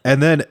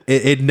 And then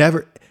it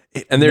never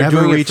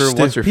doing reached it for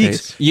what's stiff her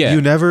peaks. face. Yeah. You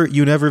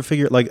never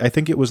figured, like, I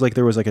think it was like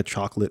there was like a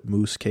chocolate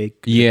mousse cake.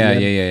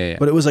 Yeah.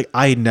 But it was like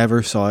I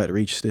never saw it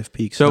reach stiff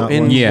peaks. So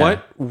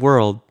what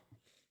world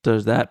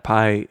does that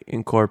pie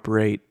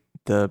incorporate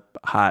the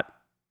hot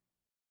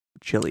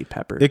chili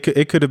pepper?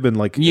 It could have been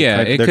like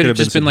it could have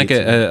just been like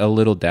a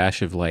little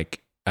dash of like,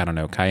 I don't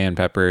know, cayenne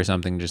pepper or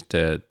something just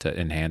to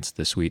enhance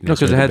the sweetness. No,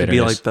 because it had to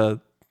be like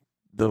the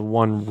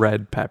one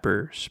red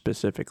pepper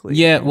specifically.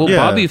 Yeah, well,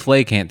 Bobby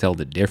Flay can't tell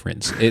the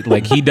difference.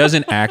 He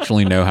doesn't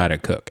actually know how to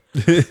cook.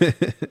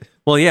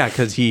 Well, yeah,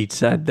 because he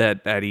said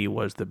that Eddie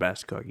was the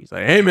best cook. He's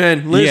like, hey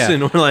man,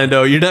 listen,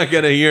 Orlando, you're not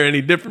gonna hear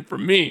any different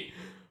from me.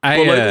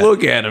 But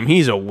look at him,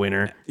 he's a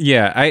winner.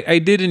 Yeah, I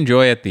did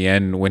enjoy at the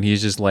end when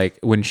he's just like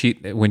when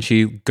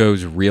she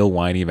goes real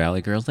whiny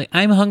Valley Girls, like,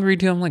 I'm hungry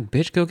too. I'm like,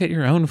 bitch, go get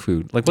your own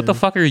food. Like, what the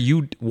fuck are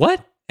you?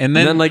 What? And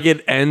then like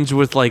it ends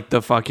with like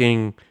the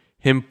fucking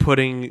him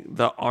putting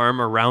the arm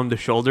around the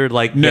shoulder,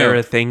 like they're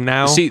a thing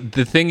now. See,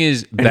 the thing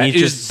is that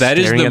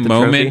is the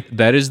moment.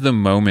 That is the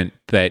moment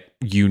that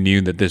you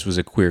knew that this was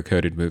a queer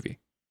coded movie.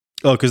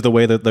 Oh, because the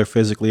way that they're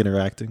physically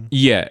interacting.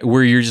 Yeah,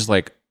 where you're just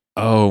like,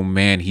 oh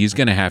man, he's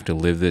gonna have to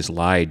live this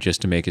lie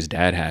just to make his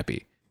dad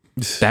happy.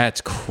 That's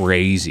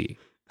crazy.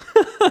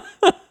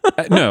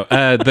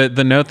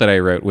 The note that I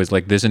wrote was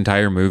like, this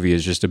entire movie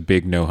is just a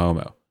big no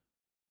homo.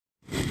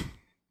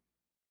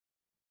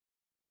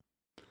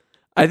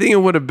 I think it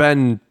would have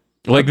been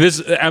like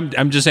this.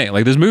 I'm just saying,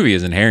 like, this movie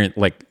is inherent,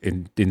 like,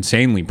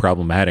 insanely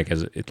problematic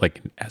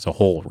as a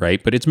whole,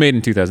 right? But it's made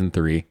in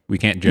 2003. We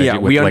can't judge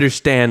it. We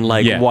understand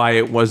why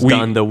it was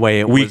done the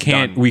way it was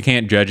done. We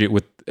can't judge it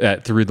with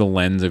through the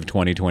lens of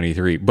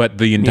 2023. But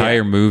the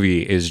entire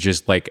movie is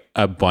just like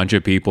a bunch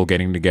of people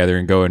getting together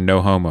and going,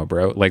 no homo,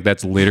 bro. Like,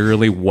 that's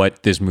literally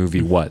what this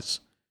movie was.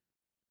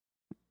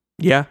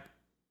 Yeah,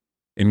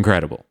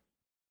 incredible.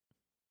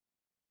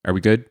 Are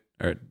we good?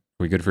 Are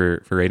we good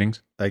for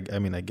ratings? I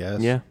mean, I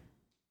guess. Yeah.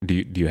 Do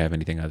you have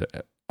anything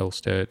else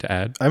to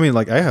add? I mean,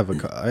 like, I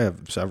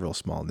have several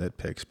small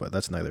nitpicks, but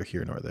that's neither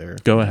here nor there.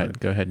 Go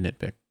ahead,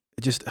 nitpick.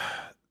 Just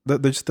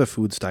the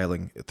food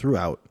styling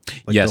throughout,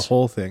 like, yes, the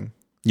whole thing.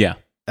 Yeah,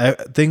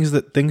 things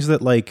that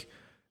like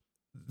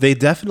they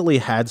definitely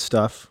had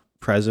stuff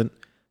present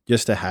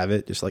just to have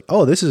it. Just like,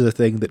 oh, this is a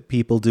thing that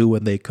people do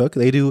when they cook.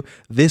 They do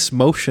this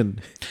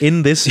motion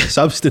in this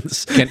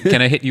substance.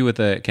 Can I hit you with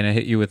a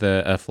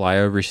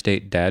flyover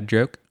state dad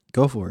joke?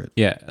 Go for it.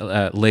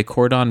 Yeah, Le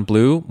Cordon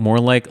Bleu, more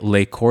like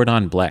Le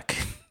Cordon Black.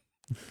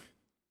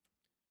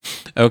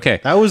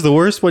 Okay. That was the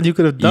worst one you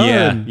could have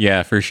done.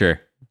 Yeah, for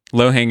sure.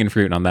 Low-hanging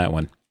fruit on that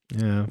one.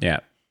 Yeah.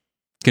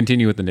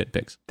 Continue with the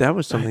nitpicks. That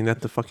was something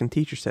that the fucking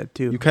teacher said,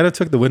 too. You kind of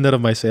took the wind out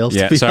of my sails,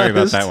 Yeah, to be sorry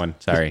honest. about that one.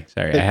 Sorry.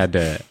 I had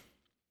to...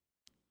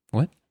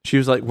 What? She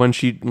was like, when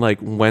she like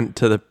went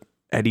to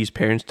Eddie's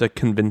parents to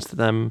convince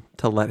them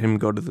to let him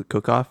go to the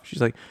cook-off, she's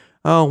like,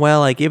 oh,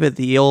 well, I give it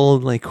the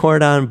old like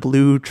cordon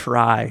bleu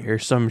try or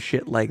some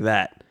shit like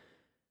that.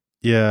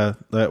 Yeah,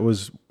 that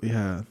was...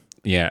 Yeah.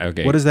 Yeah,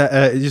 okay. What is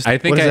that?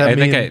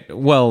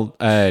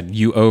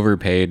 You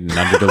overpaid and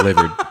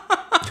underdelivered.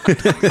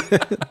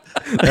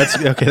 That's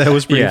okay. That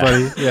was pretty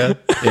funny. Yeah.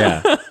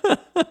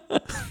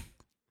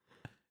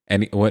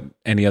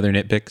 Any other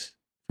nitpicks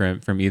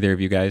from either of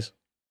you guys?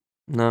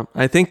 No,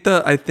 I think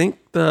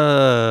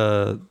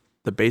the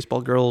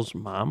baseball girl's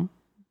mom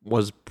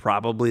was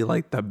probably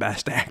like the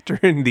best actor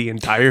in the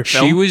entire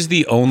film. She was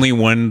the only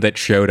one that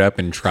showed up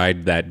and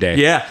tried that day.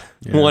 Yeah.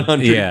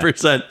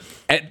 100%.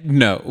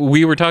 No,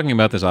 we were talking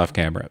about this off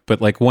camera,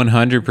 but like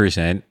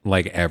 100%,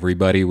 like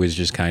everybody was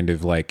just kind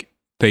of like,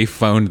 they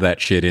phoned that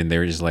shit in. They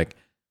were just like,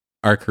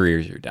 our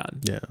careers are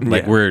done. Yeah.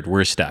 Like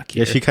we're stuck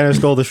here. Yeah, she kind of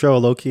stole the show,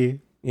 low key.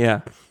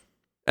 Yeah.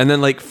 And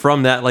then like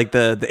from that, like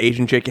the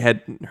Asian chick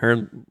had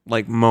her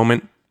like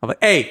moment of like,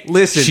 hey,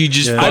 listen, she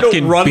just I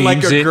don't run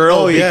like a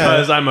girl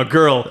because I'm a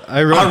girl.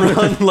 I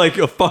run like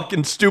a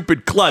fucking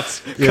stupid klutz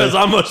because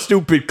I'm a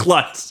stupid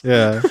klutz.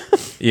 Yeah.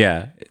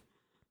 Yeah.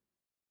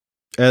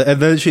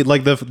 And then she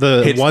like the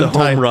one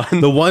time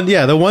the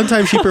one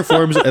time she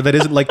performs that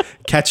isn't like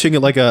catching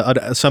it like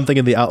a something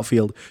in the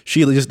outfield,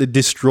 she just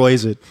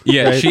destroys it.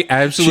 Yeah, right? She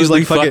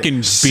absolutely like, fucking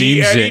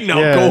beams it. No,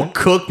 go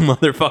cook,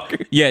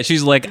 motherfucker. Yeah,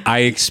 she's like, I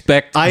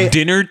expect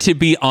dinner to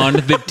be on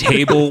the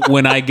table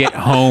when I get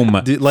home,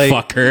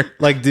 fucker.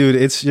 Like, dude,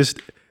 it's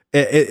just.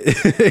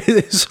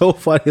 It's so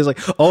funny. It's like,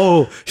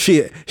 oh,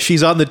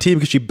 she's on the team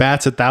because she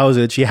bats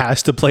 1,000. She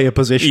has to play a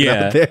position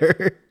out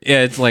there.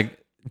 Yeah, it's like,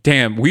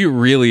 damn, we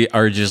really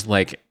are just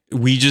like,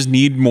 we just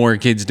need more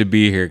kids to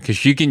be here because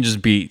she can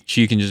just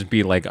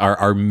be like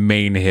our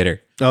main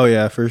hitter. Oh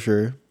yeah, for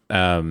sure.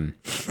 I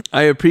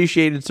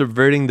appreciated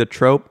subverting the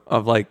trope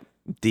of like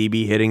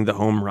DB hitting the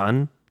home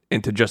run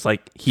into just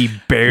like he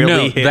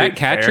barely hit that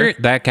catcher.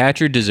 Fair. That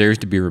catcher deserves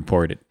to be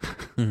reported.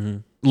 Mm-hmm.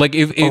 Like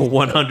if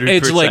 100%,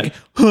 it's like,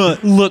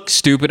 look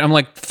stupid. I'm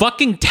like,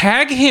 fucking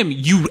tag him.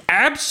 You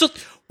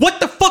what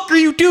the fuck are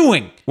you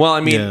doing? Well,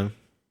 I mean,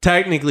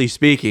 technically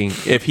speaking,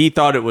 if he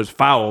thought it was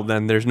foul,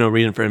 then there's no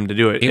reason for him to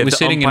do it. It was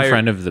sitting in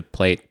front of the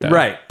plate, though.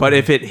 Right? But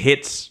if it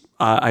hits,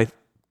 I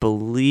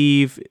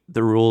believe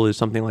the rule is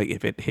something like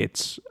if it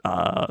hits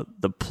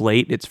the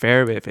plate, it's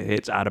fair. But if it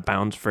hits out of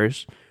bounds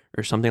first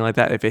or something like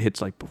that, if it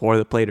hits like before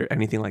the plate or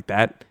anything like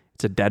that,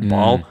 it's a dead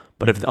ball.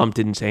 But if the ump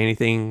didn't say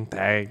anything,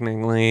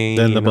 technically,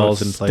 then the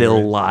ball's in play,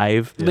 still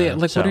live. Yeah.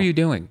 Like, what are you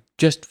doing?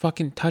 Just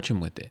fucking touch him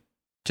with it.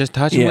 Just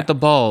touch him with the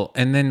ball,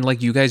 and then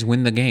like you guys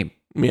win the game.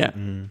 Yeah,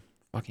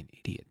 fucking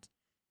idiots.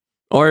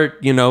 Or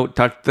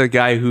touch the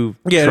guy who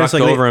trucked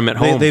over him at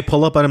home. They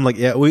pull up on him like,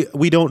 yeah,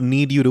 we don't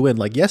need you to win.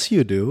 Like, yes,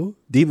 you do.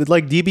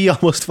 DB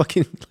almost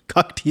fucking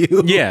cucked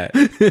you. Yeah,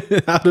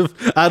 out of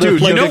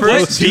dude, you know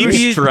what?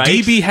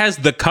 DB has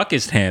the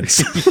cuckest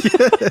hands.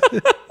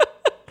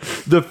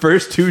 The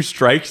first 2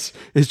 strikes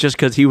is just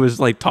because he was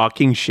like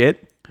talking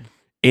shit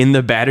in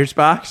the batter's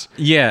box.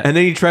 Yeah. And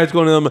then he tries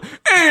going to them,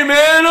 hey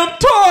man, I'm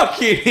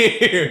talking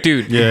here.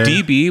 Dude,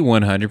 DB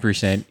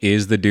 100%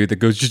 is the dude that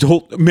goes, just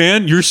hold,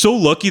 man, you're so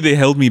lucky they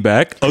held me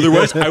back.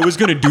 Otherwise, I was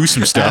going to do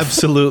some stuff.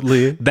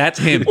 Absolutely. That's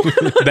him.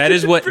 That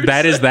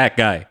is that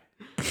guy.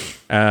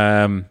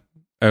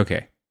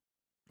 Okay.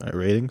 All right,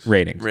 ratings.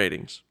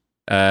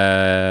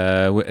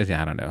 I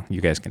don't know.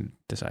 You guys can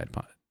decide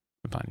upon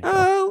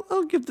yourself.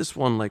 I'll give this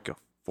one like a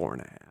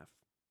 4.5.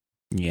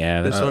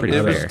 Yeah, that's pretty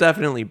fair. It was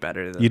definitely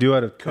better than you do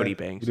out of Cody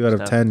Banks. You do out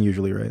of 10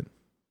 usually, right?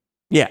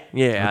 Yeah,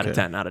 out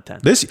of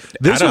 10. This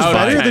was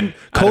better than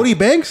Cody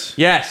Banks?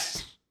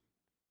 Yes.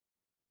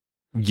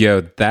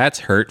 Yo, that's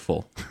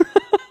hurtful.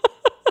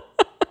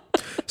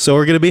 So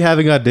we're going to be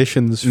having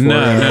auditions for...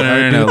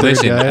 No.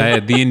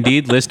 Listen, the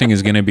Indeed listing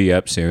is going to be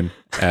up soon.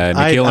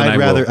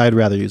 I'd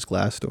rather use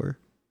Glassdoor.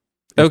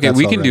 Okay,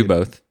 we can do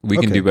both. We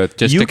can do both.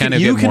 Just to kind of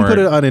get more. You can put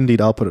it on Indeed.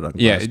 I'll put it on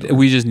Glassdoor. Yeah,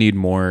 we just need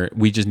more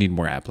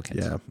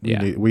applicants.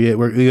 Yeah. We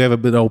have a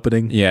bit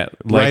opening. Yeah,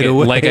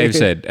 like I've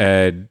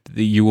said,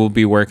 you will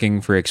be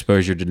working for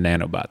exposure to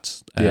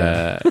nanobots.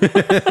 Yeah.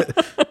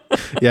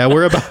 Yeah,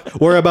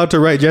 we're about to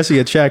write Jesse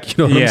a check.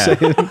 You know what I'm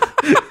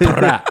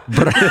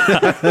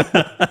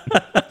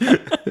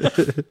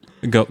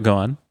saying? Go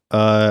on.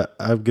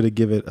 I'm gonna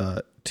give it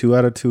 2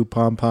 out of 2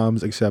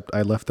 pom-poms, except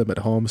I left them at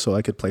home so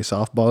I could play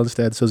softball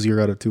instead, so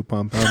 0 out of 2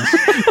 pom-poms.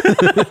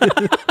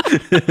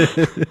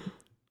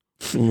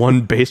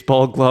 1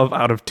 baseball glove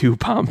out of 2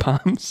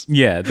 pom-poms.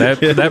 Yeah,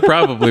 that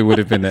probably would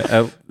have been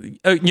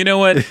you know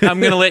what? I'm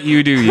going to let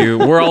you do you.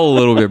 We're all a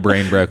little bit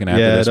brain broken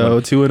after this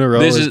one. 2 in a row.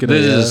 This is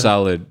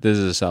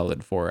a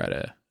solid 4 out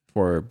of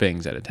 4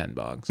 Bings out of 10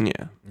 Bogs.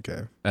 Yeah.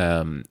 Okay.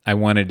 I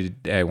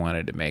wanted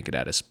to make it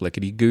out of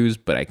Splickety Goose,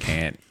 but I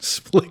can't.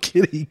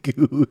 Splickety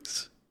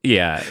Goose.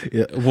 Yeah.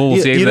 We'll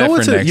save that for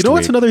next week. You know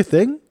what's another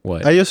thing?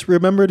 What? I just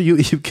remembered you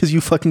because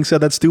you fucking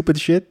said that stupid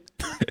shit.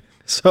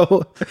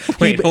 So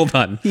wait, hold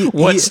on.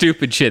 What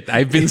stupid shit?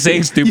 I've been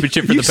saying stupid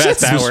shit for the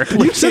past hour.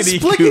 You said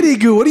splickety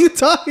goo. What are you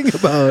talking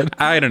about?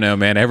 I don't know,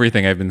 man.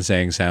 Everything I've been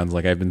saying sounds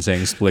like I've been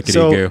saying splickety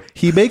goo.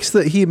 He makes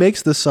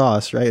the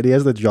sauce, right? He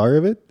has the jar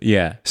of it.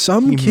 Yeah.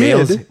 Some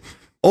kid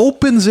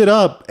opens it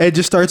up and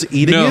just starts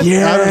eating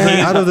it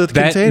out of the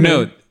container.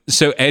 No.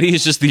 So Eddie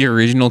is just the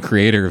original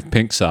creator of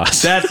pink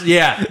sauce. That's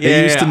It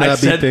used to not I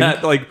said pink.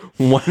 That like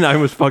when I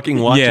was fucking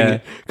watching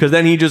it, because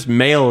then he just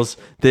mails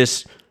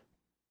this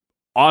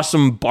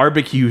awesome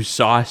barbecue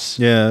sauce.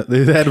 Yeah,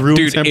 they had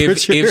room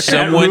temperature. If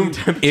someone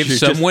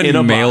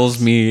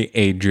mails me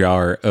a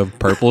jar of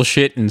purple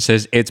shit and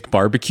says it's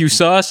barbecue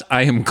sauce,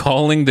 I am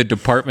calling the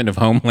Department of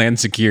Homeland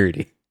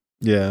Security.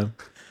 Yeah.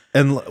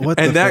 And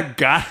that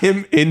got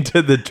him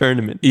into the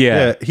tournament.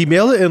 Yeah. He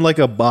mailed it in like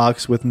a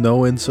box with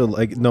no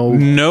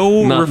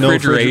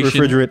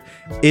refrigeration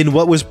in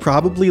what was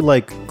probably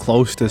like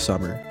close to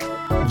summer.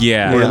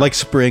 Yeah. Or like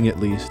spring at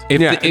least.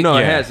 It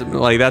has.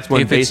 Like that's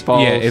when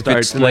baseball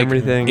starts and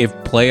everything. If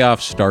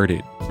playoffs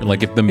started, or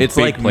like if the big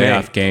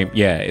playoff game,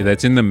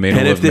 that's in the middle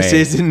of May. And if this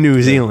is in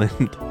New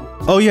Zealand.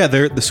 Oh yeah,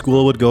 the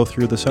school would go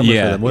through the summer for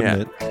them,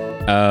 wouldn't it?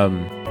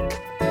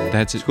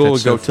 That's school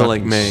would go till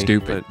like May.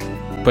 Stupid.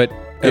 But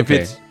if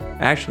it's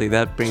actually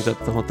that brings up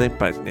the whole thing,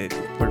 but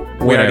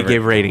we already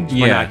gave ratings.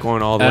 We're not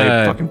going all the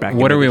way fucking back.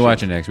 What are we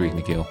watching next week,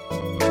 Nikhil?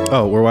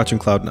 Oh, we're watching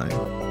Cloud 9.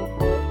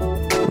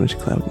 What is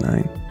Cloud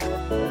 9?